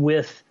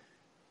don't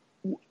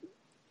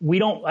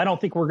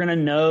think we're going to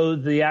know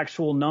the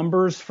actual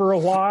numbers for a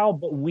while,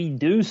 but we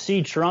do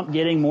see Trump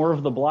getting more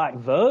of the black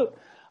vote.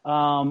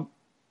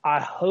 I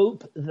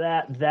hope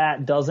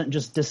that doesn't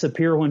just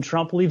disappear when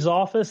Trump leaves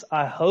office.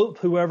 I hope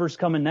whoever's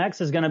coming next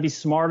is going to be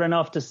smart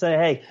enough to say,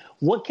 hey,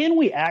 what can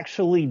we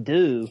actually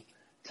do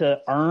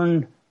to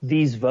earn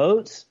these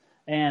votes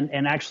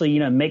and actually,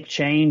 make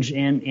change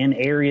in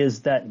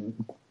areas that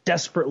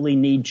desperately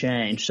need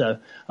change. So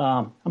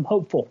I'm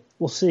hopeful.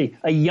 We'll see.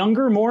 A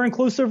younger, more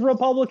inclusive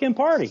Republican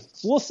Party.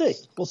 We'll see.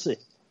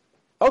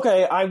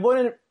 Okay, I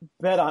wouldn't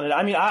bet on it.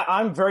 I mean,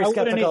 I'm very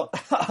skeptical.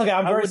 Okay,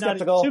 I'm very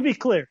skeptical. To be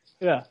clear,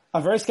 yeah,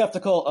 I'm very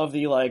skeptical of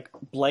the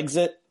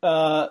Blexit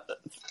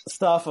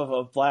stuff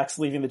of blacks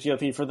leaving the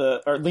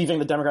GOP leaving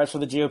the Democrats for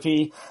the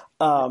GOP.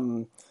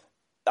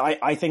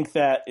 I think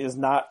that is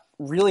not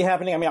really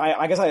happening. I mean,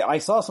 I guess I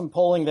saw some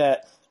polling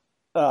that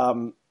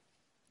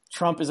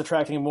Trump is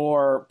attracting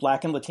more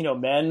black and Latino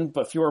men,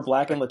 but fewer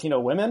black and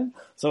Latino women.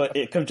 So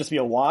it could just be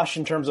a wash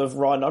in terms of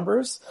raw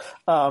numbers,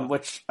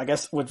 which I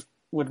guess would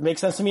make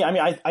sense to me. I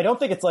mean, I don't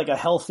think it's like a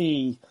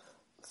healthy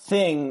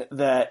thing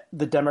that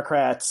the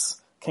Democrats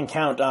can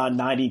count on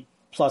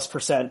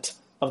 90+%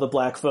 of the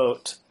black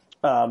vote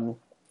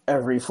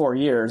every 4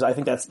 years. I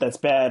think that's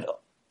bad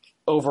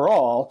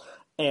overall,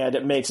 and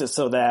it makes it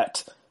so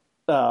that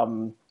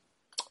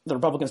the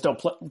Republicans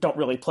don't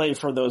really play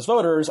for those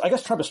voters. I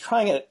guess Trump is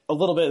trying it a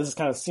little bit. This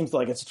kind of seems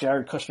like it's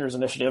Jared Kushner's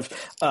initiative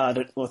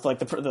with like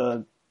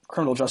the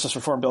criminal justice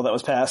reform bill that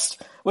was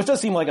passed, which does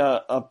seem like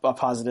a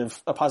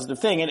positive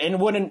thing.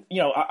 And wouldn't,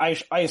 I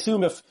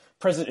assume if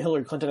President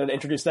Hillary Clinton had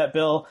introduced that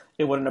bill,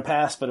 it wouldn't have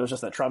passed, but it was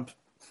just that Trump,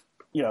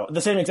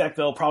 the same exact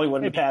bill probably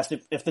wouldn't have passed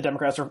if the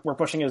Democrats were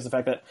pushing it. Is the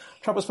fact that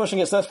Trump was pushing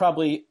it. So that's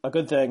probably a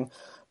good thing.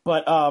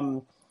 But,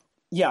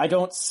 I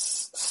don't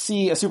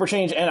see a super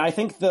change. And I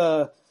think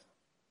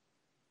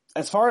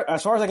as far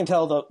as I can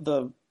tell,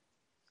 the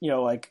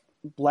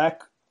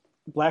black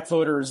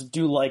voters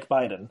do like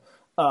Biden.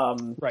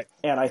 Right.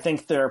 And I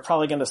think they're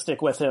probably going to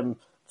stick with him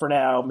for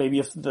now. Maybe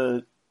if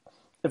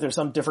there's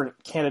some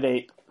different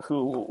candidate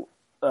who,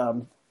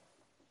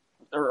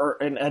 or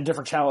a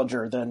different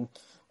challenger, then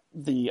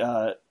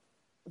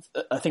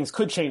things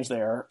could change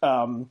there.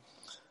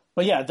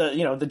 But yeah,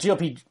 the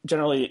GOP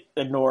generally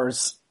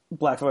ignores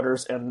black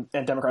voters and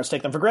Democrats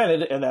take them for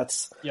granted. And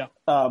that's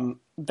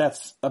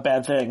a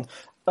bad thing.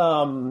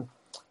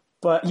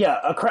 But yeah,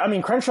 I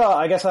mean, Crenshaw,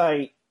 I guess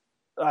I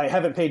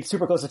haven't paid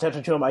super close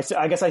attention to him. I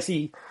guess I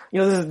see,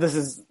 this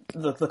is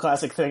the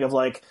classic thing of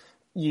like,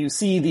 you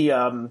see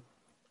the,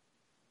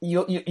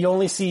 you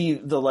only see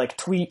the like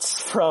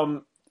tweets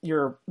from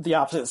the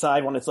opposite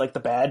side when it's like the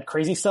bad,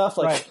 crazy stuff,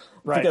 like,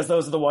 right. Because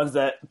those are the ones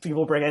that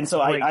people bring in.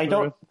 So I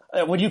don't,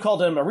 when you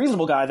called him a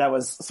reasonable guy, that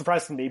was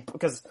surprising to me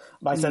because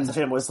my sense of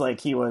him was like,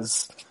 he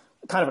was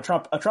kind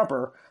of a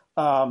Trumper.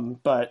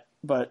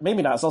 But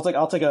maybe not. So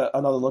I'll take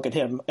another look at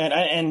him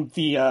and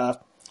the,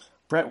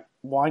 Brett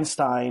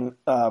Weinstein,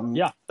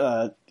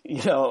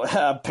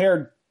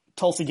 paired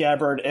Tulsi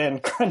Gabbard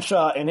and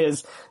Crenshaw in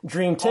his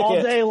dream ticket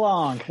all day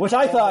long, which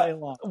I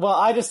thought, well,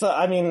 I just,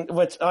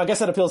 which I guess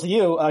that appeals to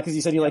you, cause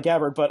you said you like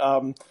Gabbard, but,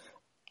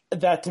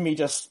 that to me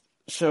just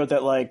showed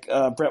that like,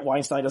 Brett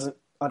Weinstein doesn't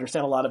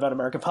understand a lot about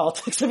American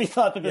politics and he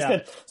thought that this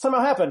could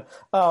somehow happen.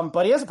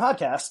 But he has a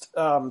podcast.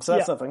 So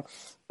that's something.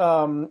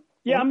 I'm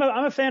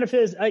a fan of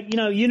his,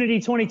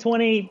 Unity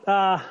 2020,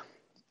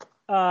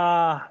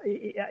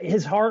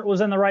 his heart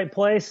was in the right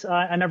place.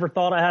 I never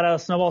thought I had a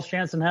snowball's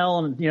chance in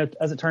hell, and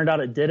as it turned out,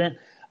 it didn't.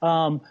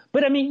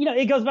 But I mean,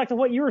 it goes back to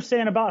what you were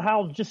saying about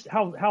how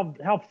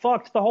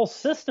fucked the whole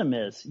system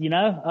is.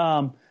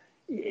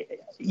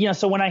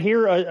 So when I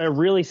hear a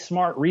really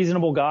smart,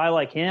 reasonable guy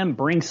like him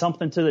bring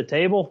something to the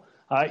table,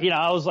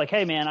 I was like,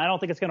 hey man, I don't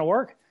think it's going to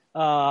work.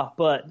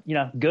 But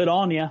good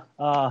on you.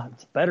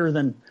 It's better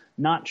than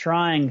not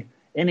trying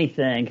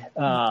anything.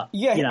 I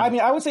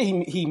mean, I would say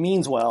he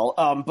means well,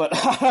 but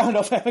I don't know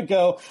if I would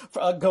go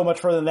much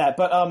further than that.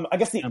 But I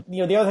guess the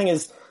other thing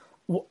is,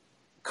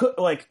 could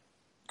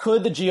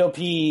the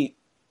GOP,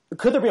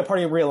 could there be a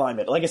party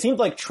realignment? Like, it seemed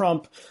like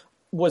Trump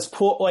was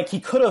he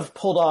could have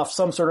pulled off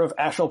some sort of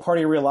actual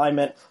party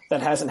realignment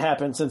that hasn't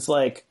happened since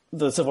like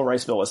the Civil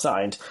Rights Bill was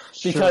signed,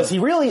 because he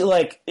really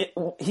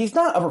he's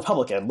not a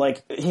Republican.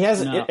 Like, he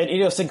has an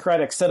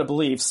idiosyncratic set of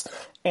beliefs,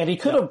 and he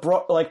could have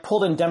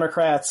pulled in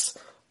Democrats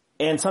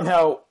and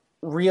somehow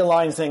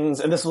realign things.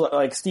 And this was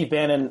like Steve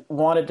Bannon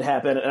wanted to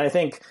happen. And I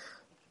think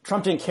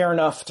Trump didn't care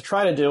enough to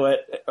try to do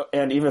it,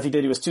 and even if he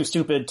did, he was too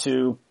stupid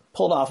to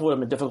pull it off. It would have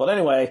been difficult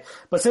anyway.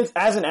 But since,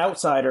 as an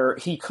outsider,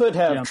 he could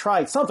have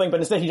tried something, but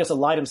instead he just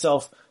allied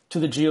himself to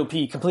the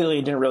GOP completely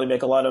and didn't really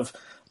make a lot of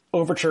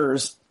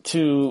overtures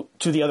to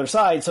the other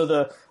side. So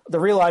the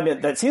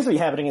realignment that seems to be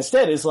happening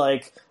instead is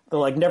like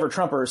the never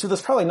Trumpers, who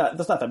there's not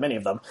that many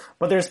of them,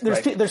 but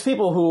there's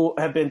people who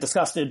have been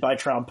disgusted by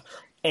Trump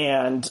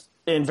and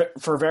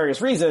for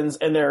various reasons,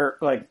 and they're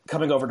like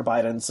coming over to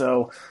Biden.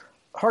 So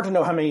hard to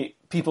know how many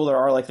people there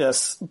are like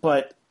this,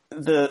 but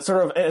the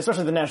sort of,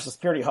 especially the national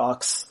security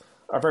hawks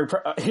are very,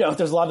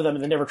 there's a lot of them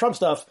in the never Trump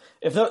stuff.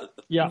 If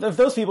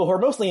those people who are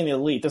mostly in the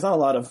elite, there's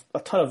not a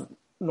ton of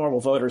normal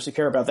voters who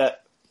care about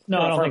that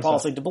foreign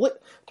policy to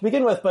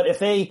begin with. But if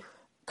they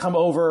come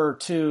over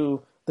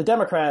to the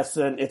Democrats,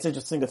 then it's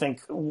interesting to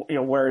think,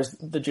 where is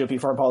the GOP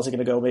foreign policy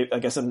going to go? Maybe, I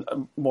guess, in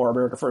a more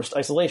America First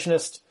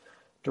isolationist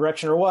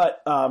direction or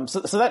what?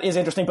 So that is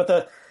interesting.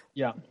 But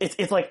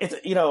it's like,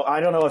 I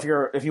don't know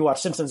if you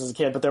watched Simpsons as a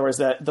kid, but there was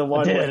the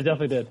one. I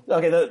definitely did.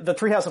 Okay, the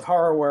Treehouse of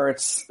Horror, where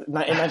it's in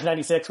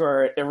 1996,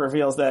 where it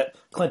reveals that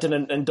Clinton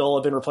and Dole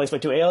have been replaced by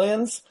two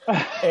aliens.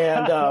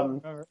 And I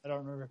don't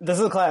remember. This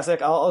is a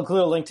classic. I'll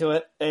include a link to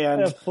it.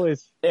 And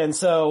please. And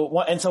so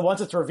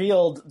once it's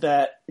revealed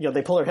that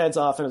they pull their heads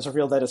off, and it's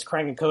revealed that it's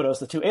Krang and Kodos,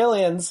 the two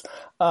aliens.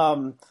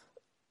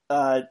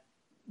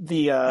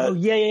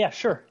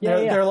 Sure.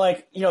 They're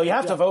like, you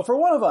have to vote for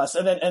one of us.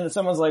 And then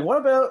someone's like, what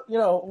about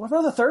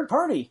the third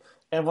party?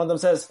 And one of them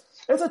says,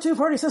 it's a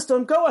two-party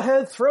system. Go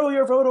ahead, throw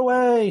your vote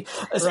away.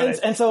 Right.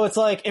 And so it's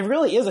like, it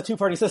really is a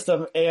two-party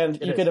system. And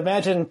you could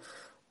imagine,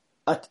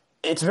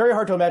 it's very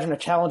hard to imagine a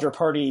challenger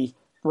party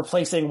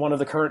replacing one of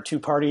the current two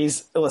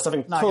parties unless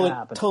something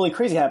totally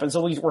crazy happens.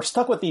 So we're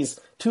stuck with these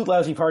two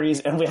lousy parties,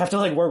 and we have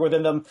to work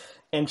within them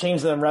and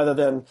change them rather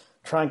than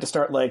trying to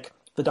start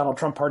the Donald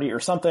Trump party or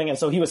something. And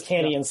so he was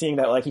canny in seeing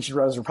that he should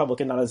run as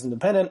Republican, not as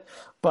independent.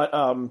 But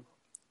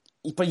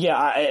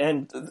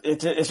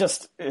it's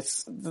just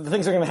the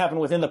things are going to happen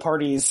within the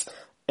parties,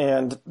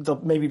 and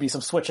there'll maybe be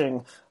some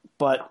switching.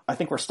 But I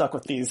think we're stuck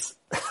with these.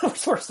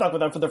 We're stuck with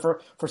them for the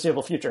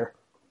foreseeable future.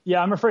 Yeah,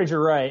 I'm afraid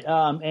you're right.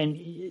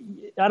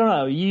 And I don't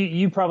know.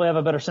 You probably have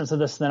a better sense of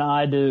this than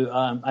I do.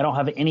 I don't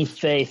have any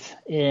faith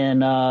in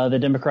the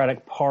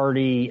Democratic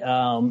Party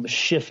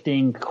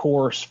shifting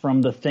course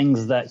from the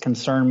things that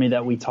concern me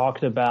that we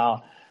talked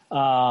about.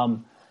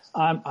 Again,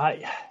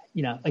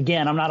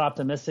 I'm not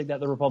optimistic that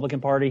the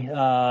Republican Party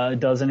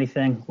does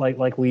anything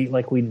like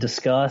we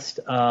discussed,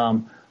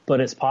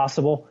 but it's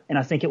possible, and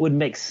I think it would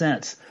make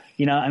sense.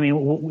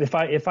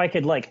 If I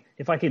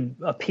could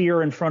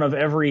appear in front of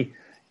every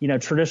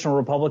traditional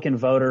Republican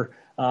voter,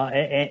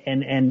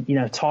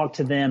 and talk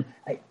to them,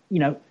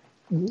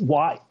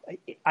 why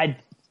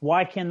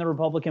can the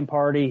Republican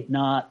Party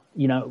not,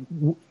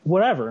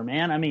 whatever,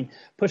 man?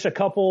 Push a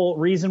couple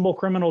reasonable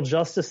criminal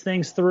justice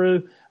things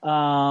through,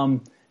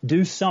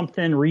 do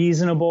something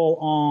reasonable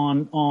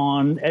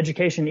on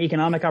education,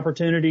 economic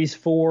opportunities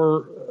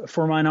for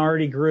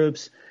minority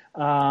groups,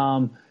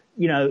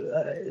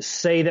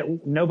 say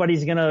that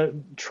nobody's going to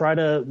try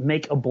to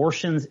make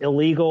abortions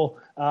illegal,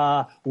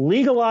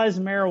 legalize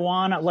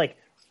marijuana,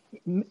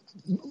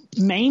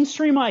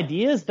 mainstream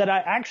ideas that I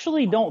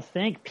actually don't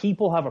think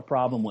people have a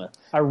problem with.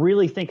 I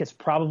really think it's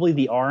probably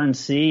the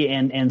RNC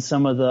and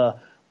some of the,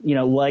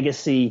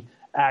 legacy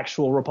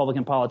actual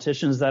Republican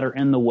politicians that are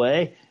in the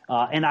way.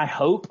 And I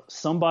hope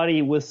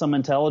somebody with some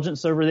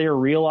intelligence over there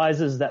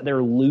realizes that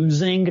they're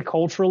losing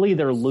culturally,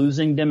 they're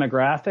losing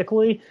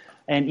demographically.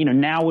 And,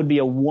 now would be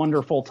a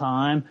wonderful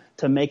time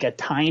to make a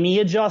tiny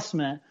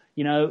adjustment,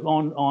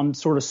 on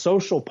sort of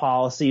social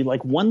policy,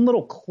 one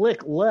little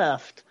click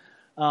left,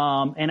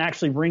 and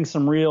actually bring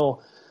some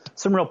real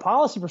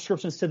policy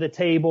prescriptions to the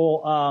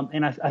table.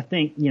 And I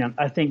think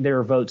there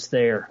are votes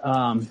there.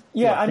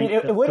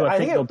 It would. I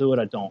think they'll do it.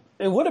 I don't.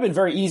 It would have been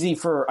very easy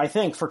for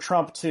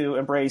Trump to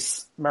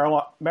embrace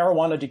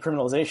marijuana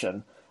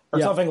decriminalization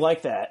or something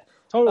like that.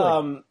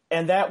 Totally.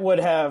 And that would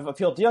have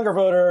appealed to younger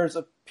voters,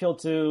 appealed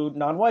to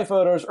non-white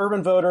voters,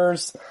 urban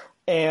voters,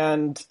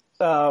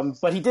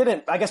 but he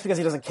didn't, I guess because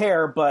he doesn't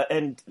care,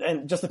 and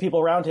just the people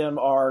around him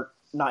are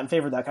not in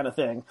favor of that kind of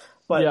thing.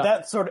 But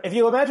that sort of, if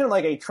you imagine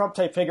a Trump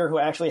type figure who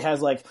actually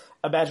has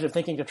imaginative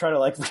thinking to try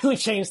to really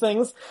change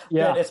things,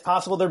 then it's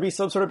possible there'd be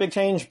some sort of big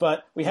change.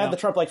 But we have the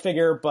Trump like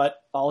figure,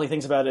 but all he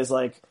thinks about is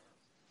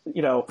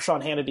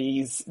Sean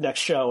Hannity's next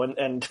show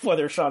and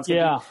whether Sean's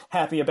going to be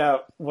happy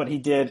about what he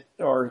did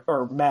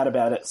or mad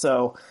about it.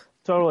 So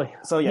totally.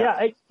 So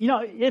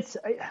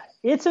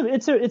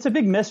it's a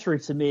big mystery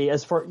to me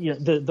as for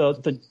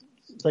the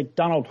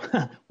Donald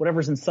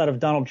whatever's inside of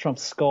Donald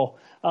Trump's skull.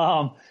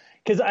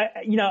 Because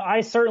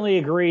I certainly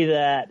agree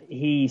that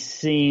he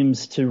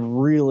seems to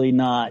really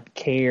not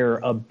care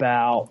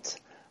about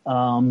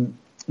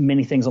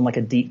many things on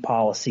a deep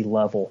policy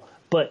level,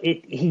 but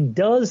he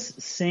does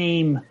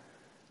seem.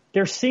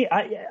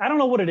 I don't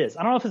know what it is.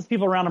 I don't know if it's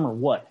people around him or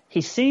what.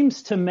 He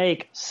seems to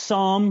make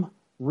some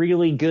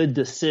really good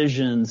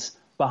decisions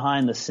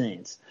behind the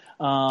scenes.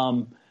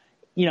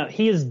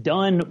 He has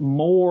done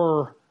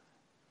more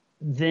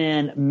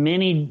than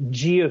many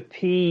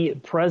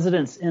GOP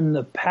presidents in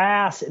the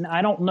past, and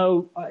I don't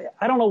know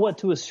what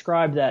to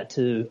ascribe that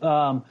to.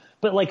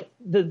 But like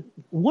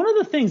one of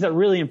the things that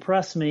really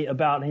impressed me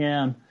about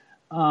him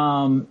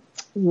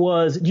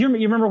was, you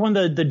remember when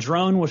the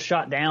drone was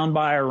shot down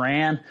by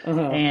Iran,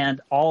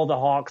 and all the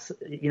hawks,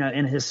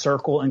 in his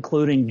circle,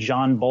 including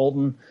John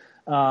Bolton,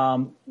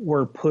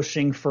 were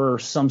pushing for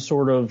some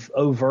sort of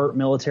overt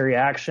military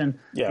action,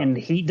 and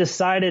he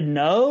decided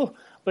no,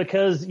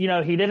 because he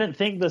didn't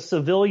think the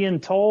civilian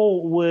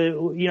toll would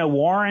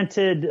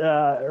warranted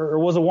or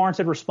was a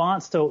warranted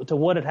response to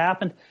what had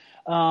happened.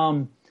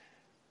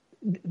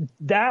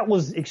 That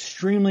was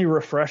extremely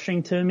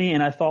refreshing to me,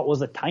 and I thought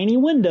was a tiny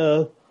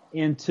window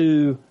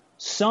into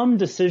some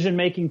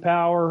decision-making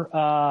power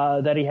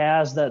that he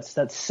has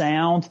that's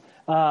sound.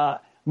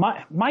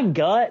 My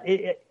gut,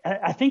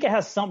 I think it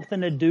has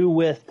something to do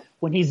with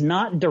when he's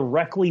not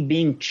directly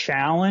being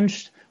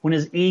challenged, when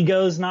his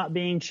ego's not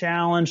being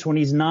challenged, when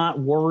he's not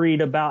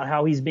worried about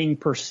how he's being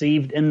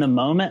perceived in the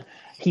moment.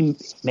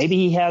 Maybe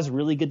he has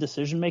really good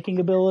decision-making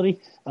ability.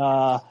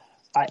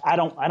 I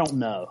don't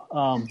know.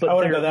 But I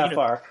wouldn't go that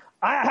far.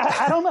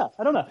 I don't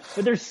know.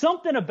 But there's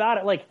something about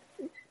it. Like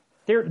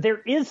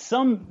there is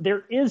some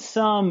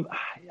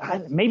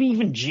maybe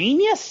even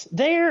genius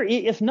there,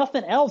 if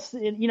nothing else.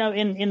 In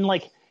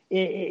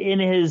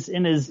his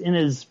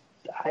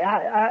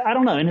I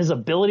don't know, in his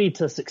ability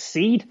to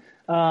succeed.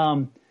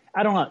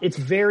 I don't know. It's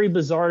very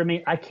bizarre to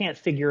me. I can't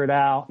figure it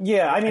out.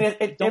 Yeah, I mean,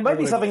 it might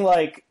be something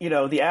like,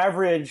 the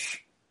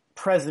average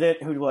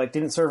president who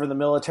didn't serve in the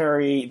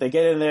military, they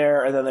get in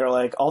there and then they're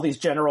like all these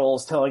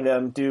generals telling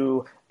them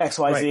do X,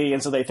 Y, Z. Right.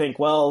 And so they think,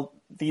 well,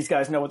 these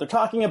guys know what they're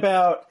talking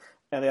about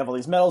and they have all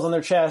these medals on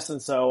their chest. And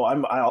so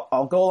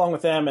I'll go along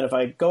with them. And if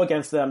I go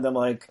against them, then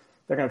they're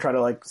going to try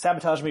to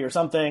sabotage me or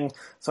something.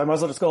 So I might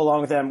as well just go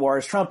along with them.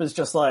 Whereas Trump is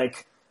just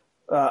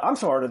I'm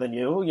smarter than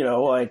you,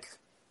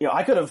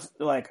 I could have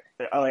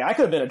I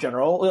could have been a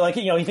general.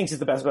 He thinks he's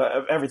the best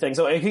about everything.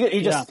 So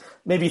he just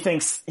maybe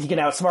thinks he can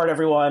outsmart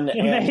everyone.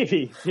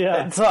 Maybe,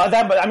 yeah. And so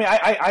but I mean,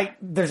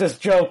 there's this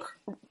joke.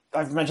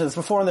 I've mentioned this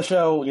before on the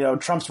show.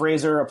 Trump's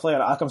razor, a play on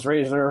Occam's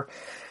razor,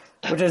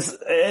 which is,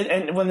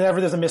 and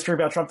whenever there's a mystery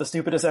about Trump, the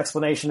stupidest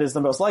explanation is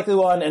the most likely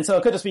one. And so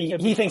it could just be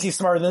he thinks he's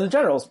smarter than the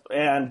generals,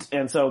 and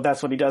so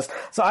that's what he does.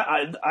 So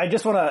I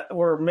just want to.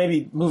 We're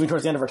maybe moving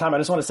towards the end of our time. I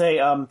just want to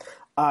say,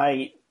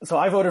 I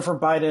voted for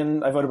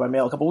Biden. I voted by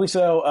mail a couple weeks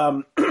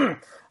ago.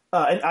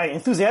 And I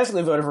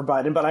enthusiastically voted for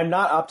Biden, but I'm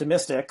not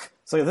optimistic.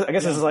 So I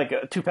guess this is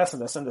too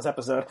pessimist in this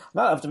episode. I'm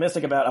not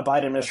optimistic about a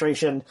Biden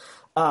administration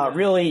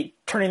really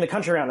turning the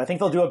country around. I think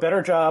they'll do a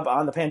better job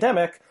on the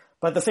pandemic,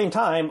 but at the same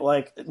time,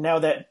 now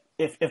that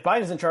if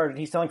Biden's in charge and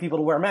he's telling people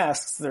to wear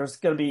masks, there's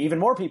going to be even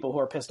more people who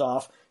are pissed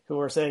off, who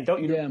are saying,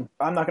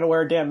 I'm not going to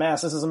wear a damn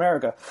mask. This is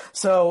America.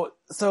 So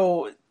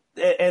so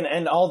there's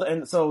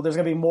going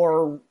to be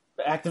more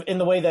active in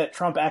the way that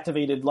Trump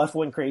activated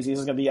left-wing crazies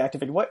is going to be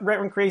activated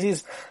right-wing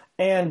crazies,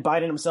 and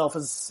Biden himself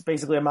is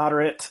basically a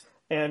moderate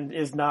and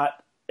is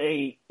not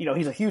he's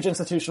a huge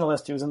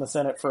institutionalist who was in the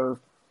Senate for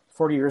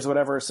 40 years or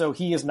whatever, so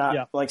he is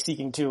not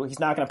seeking to, he's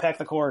not going to pack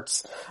the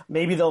courts.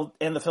 Maybe they'll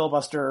end the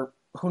filibuster,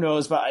 who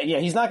knows, but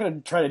he's not going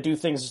to try to do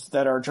things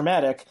that are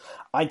dramatic.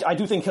 I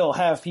do think he'll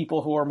have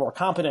people who are more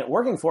competent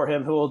working for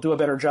him who will do a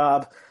better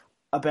job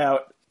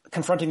about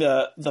confronting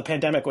the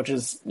pandemic, which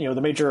is,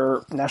 the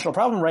major national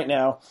problem right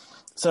now.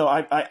 So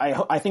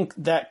I think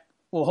that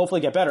will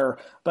hopefully get better.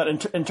 But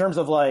in terms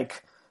of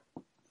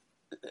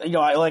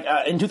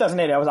in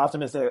 2008, I was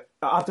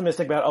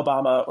optimistic about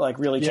Obama,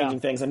 really changing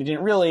things, and he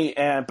didn't really.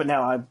 But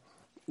now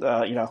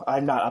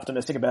I'm not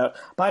optimistic about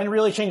Biden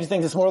really changing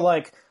things. It's more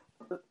like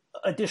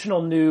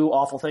additional new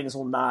awful things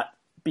will not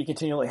be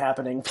continually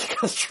happening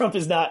because Trump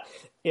is not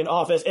in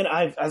office. And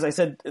as I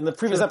said in the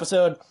previous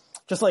episode,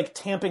 just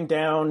tamping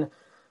down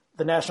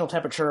the national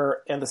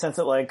temperature and the sense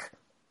that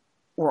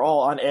we're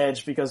all on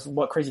edge because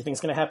what crazy thing's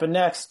going to happen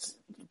next.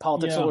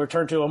 Politics will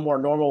return to a more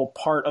normal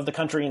part of the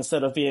country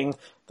instead of being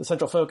the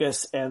central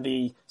focus, and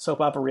the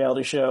soap opera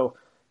reality show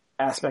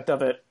aspect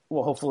of it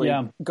will hopefully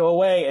go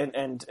away,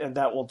 and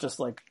that will just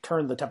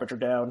turn the temperature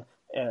down,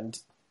 and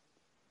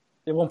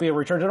it won't be a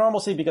return to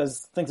normalcy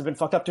because things have been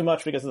fucked up too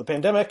much because of the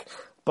pandemic,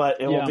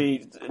 but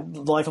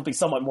life will be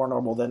somewhat more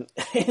normal than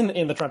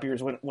in the Trump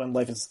years when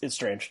life is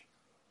strange.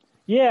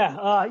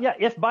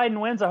 If Biden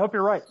wins, I hope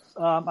you're right.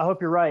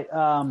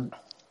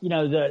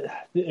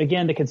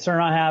 The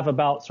concern I have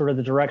about sort of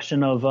the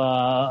direction of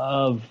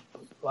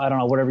I don't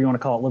know, whatever you want to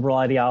call it, liberal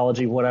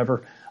ideology,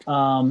 whatever.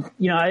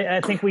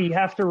 I think we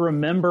have to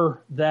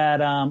remember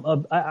that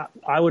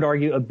I would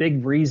argue a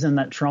big reason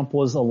that Trump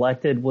was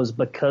elected was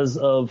because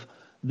of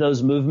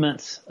those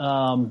movements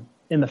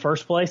in the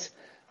first place.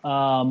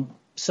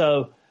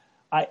 So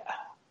I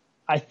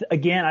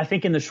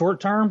think in the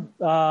short term,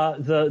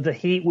 the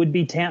heat would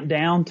be tamped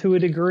down to a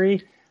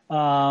degree.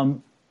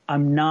 I'm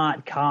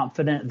not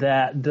confident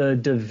that the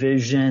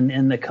division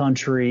in the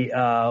country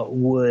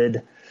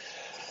would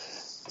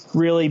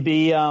really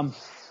be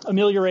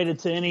ameliorated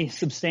to any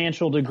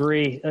substantial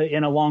degree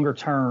in a longer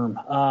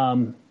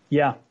term.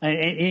 Yeah,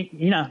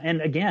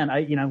 and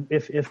again,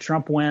 if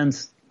Trump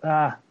wins,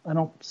 I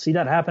don't see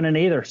that happening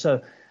either.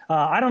 So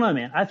I don't know,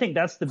 man. I think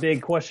that's the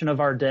big question of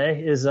our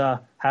day: is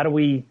how do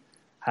we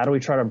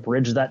try to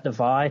bridge that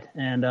divide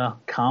and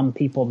calm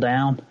people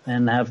down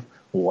and have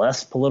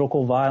less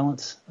political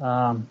violence?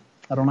 I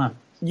don't know.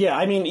 Yeah,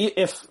 I mean,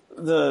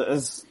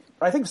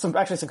 I think some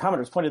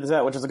commenters pointed this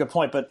out, which is a good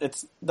point, but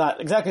it's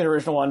not exactly the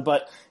original one.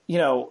 But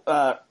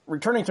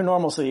returning to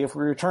normalcy, if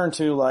we return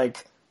to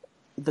like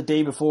the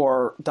day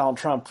before Donald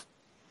Trump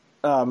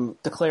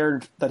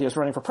declared that he was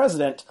running for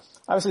president,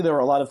 obviously there were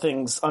a lot of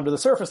things under the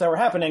surface that were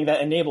happening that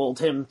enabled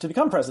him to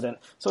become president.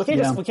 So we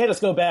can't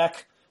just go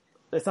back.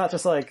 It's not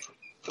just like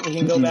we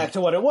can go back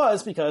to what it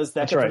was, because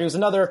that could produce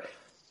another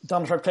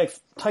Donald Trump type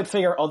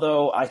figure,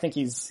 although I think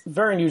he's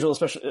very unusual,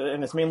 especially,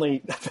 and it's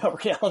mainly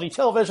about reality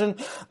television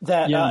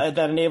that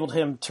enabled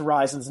him to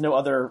rise, and there's no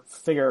other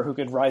figure who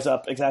could rise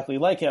up exactly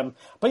like him.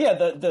 But yeah,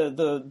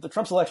 the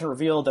Trump's election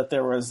revealed that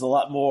there was a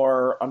lot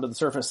more under the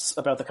surface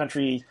about the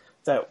country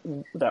that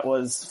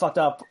was fucked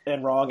up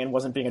and wrong and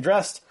wasn't being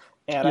addressed.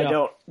 And I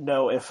don't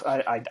know if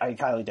I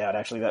highly doubt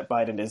actually that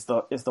Biden is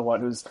the one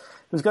who's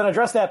going to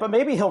address that, but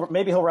maybe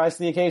he'll rise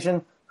to the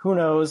occasion. Who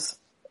knows?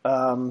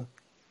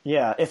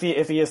 Yeah, if he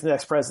is the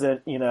next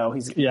president,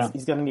 he's going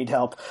to need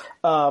help.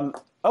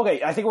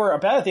 Okay, I think we're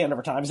about at the end of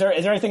our time. Is there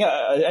anything,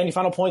 any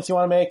final points you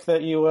want to make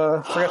that you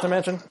forgot to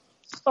mention?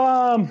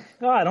 I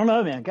don't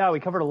know, man. God, we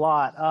covered a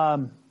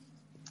lot.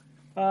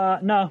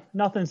 No,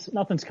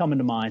 nothing's coming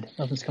to mind.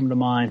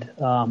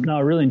 No, I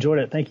really enjoyed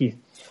it. Thank you.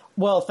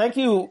 Well, thank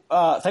you.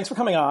 Thanks for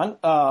coming on.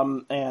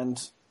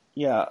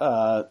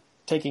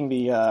 Taking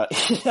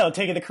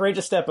the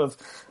courageous step of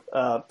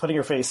putting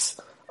your face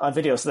on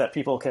video so that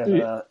people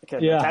can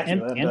attack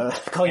you and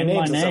call you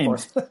names and so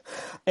forth.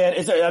 And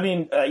is there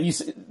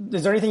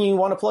anything you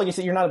want to plug? You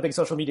said you're not a big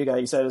social media guy.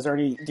 You said, do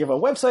you have a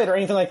website or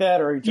anything like that,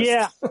 or just...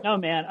 Yeah, no,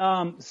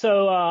 man.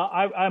 So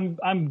I'm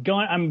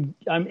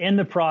in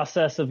the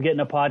process of getting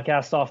a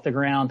podcast off the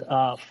ground.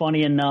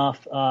 Funny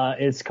enough,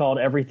 it's called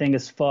Everything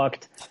Is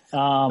Fucked,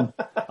 a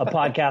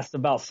podcast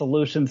about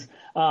solutions.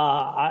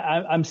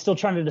 I'm still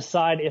trying to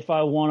decide if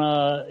I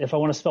want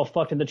to spell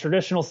fucked in the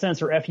traditional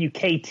sense or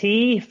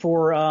F-U-K-T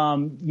for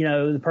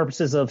the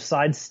purposes of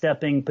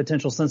sidestepping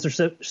potential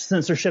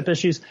censorship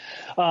issues.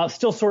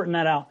 Still sorting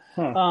that out.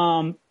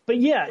 But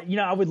yeah,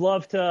 I would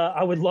love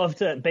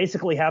to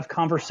basically have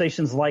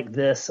conversations like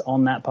this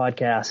on that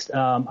podcast.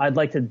 I'd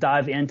like to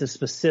dive into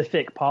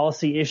specific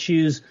policy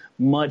issues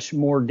much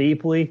more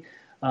deeply.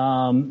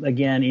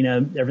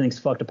 Again, Everything's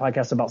Fucked, a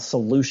podcast about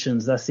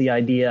solutions. That's the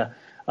idea.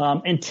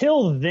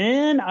 Until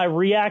then, I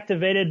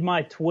reactivated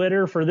my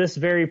Twitter for this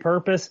very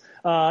purpose.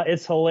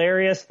 It's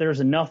hilarious.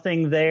 There's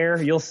nothing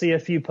there. You'll see a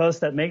few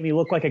posts that make me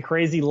look like a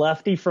crazy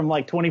lefty from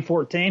like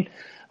 2014.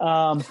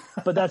 But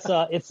that's,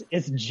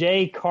 it's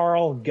J.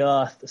 Carl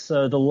Guth.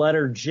 So the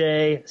letter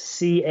J,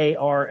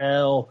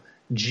 C-A-R-L-G-U-T-H,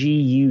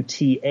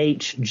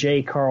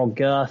 J. Carl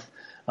Guth.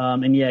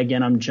 And yeah,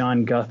 again, I'm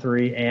John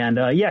Guthrie. And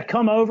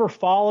come over,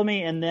 follow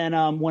me. And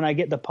then when I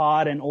get the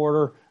pod in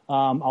order,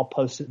 I'll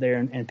post it there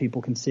and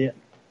people can see it.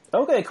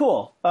 Okay,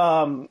 cool.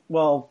 Thank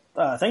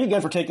you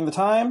again for taking the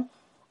time.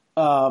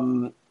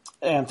 And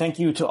thank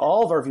you to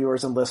all of our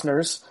viewers and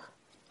listeners.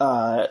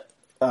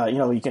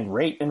 You can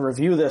rate and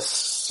review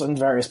this in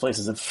various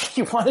places if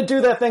you want to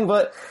do that thing,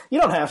 but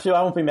you don't have to.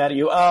 I won't be mad at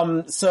you.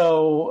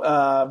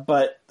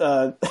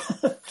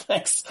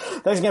 Thanks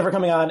again for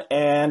coming on,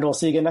 and we'll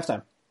see you again next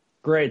time.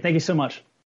 Great. Thank you so much.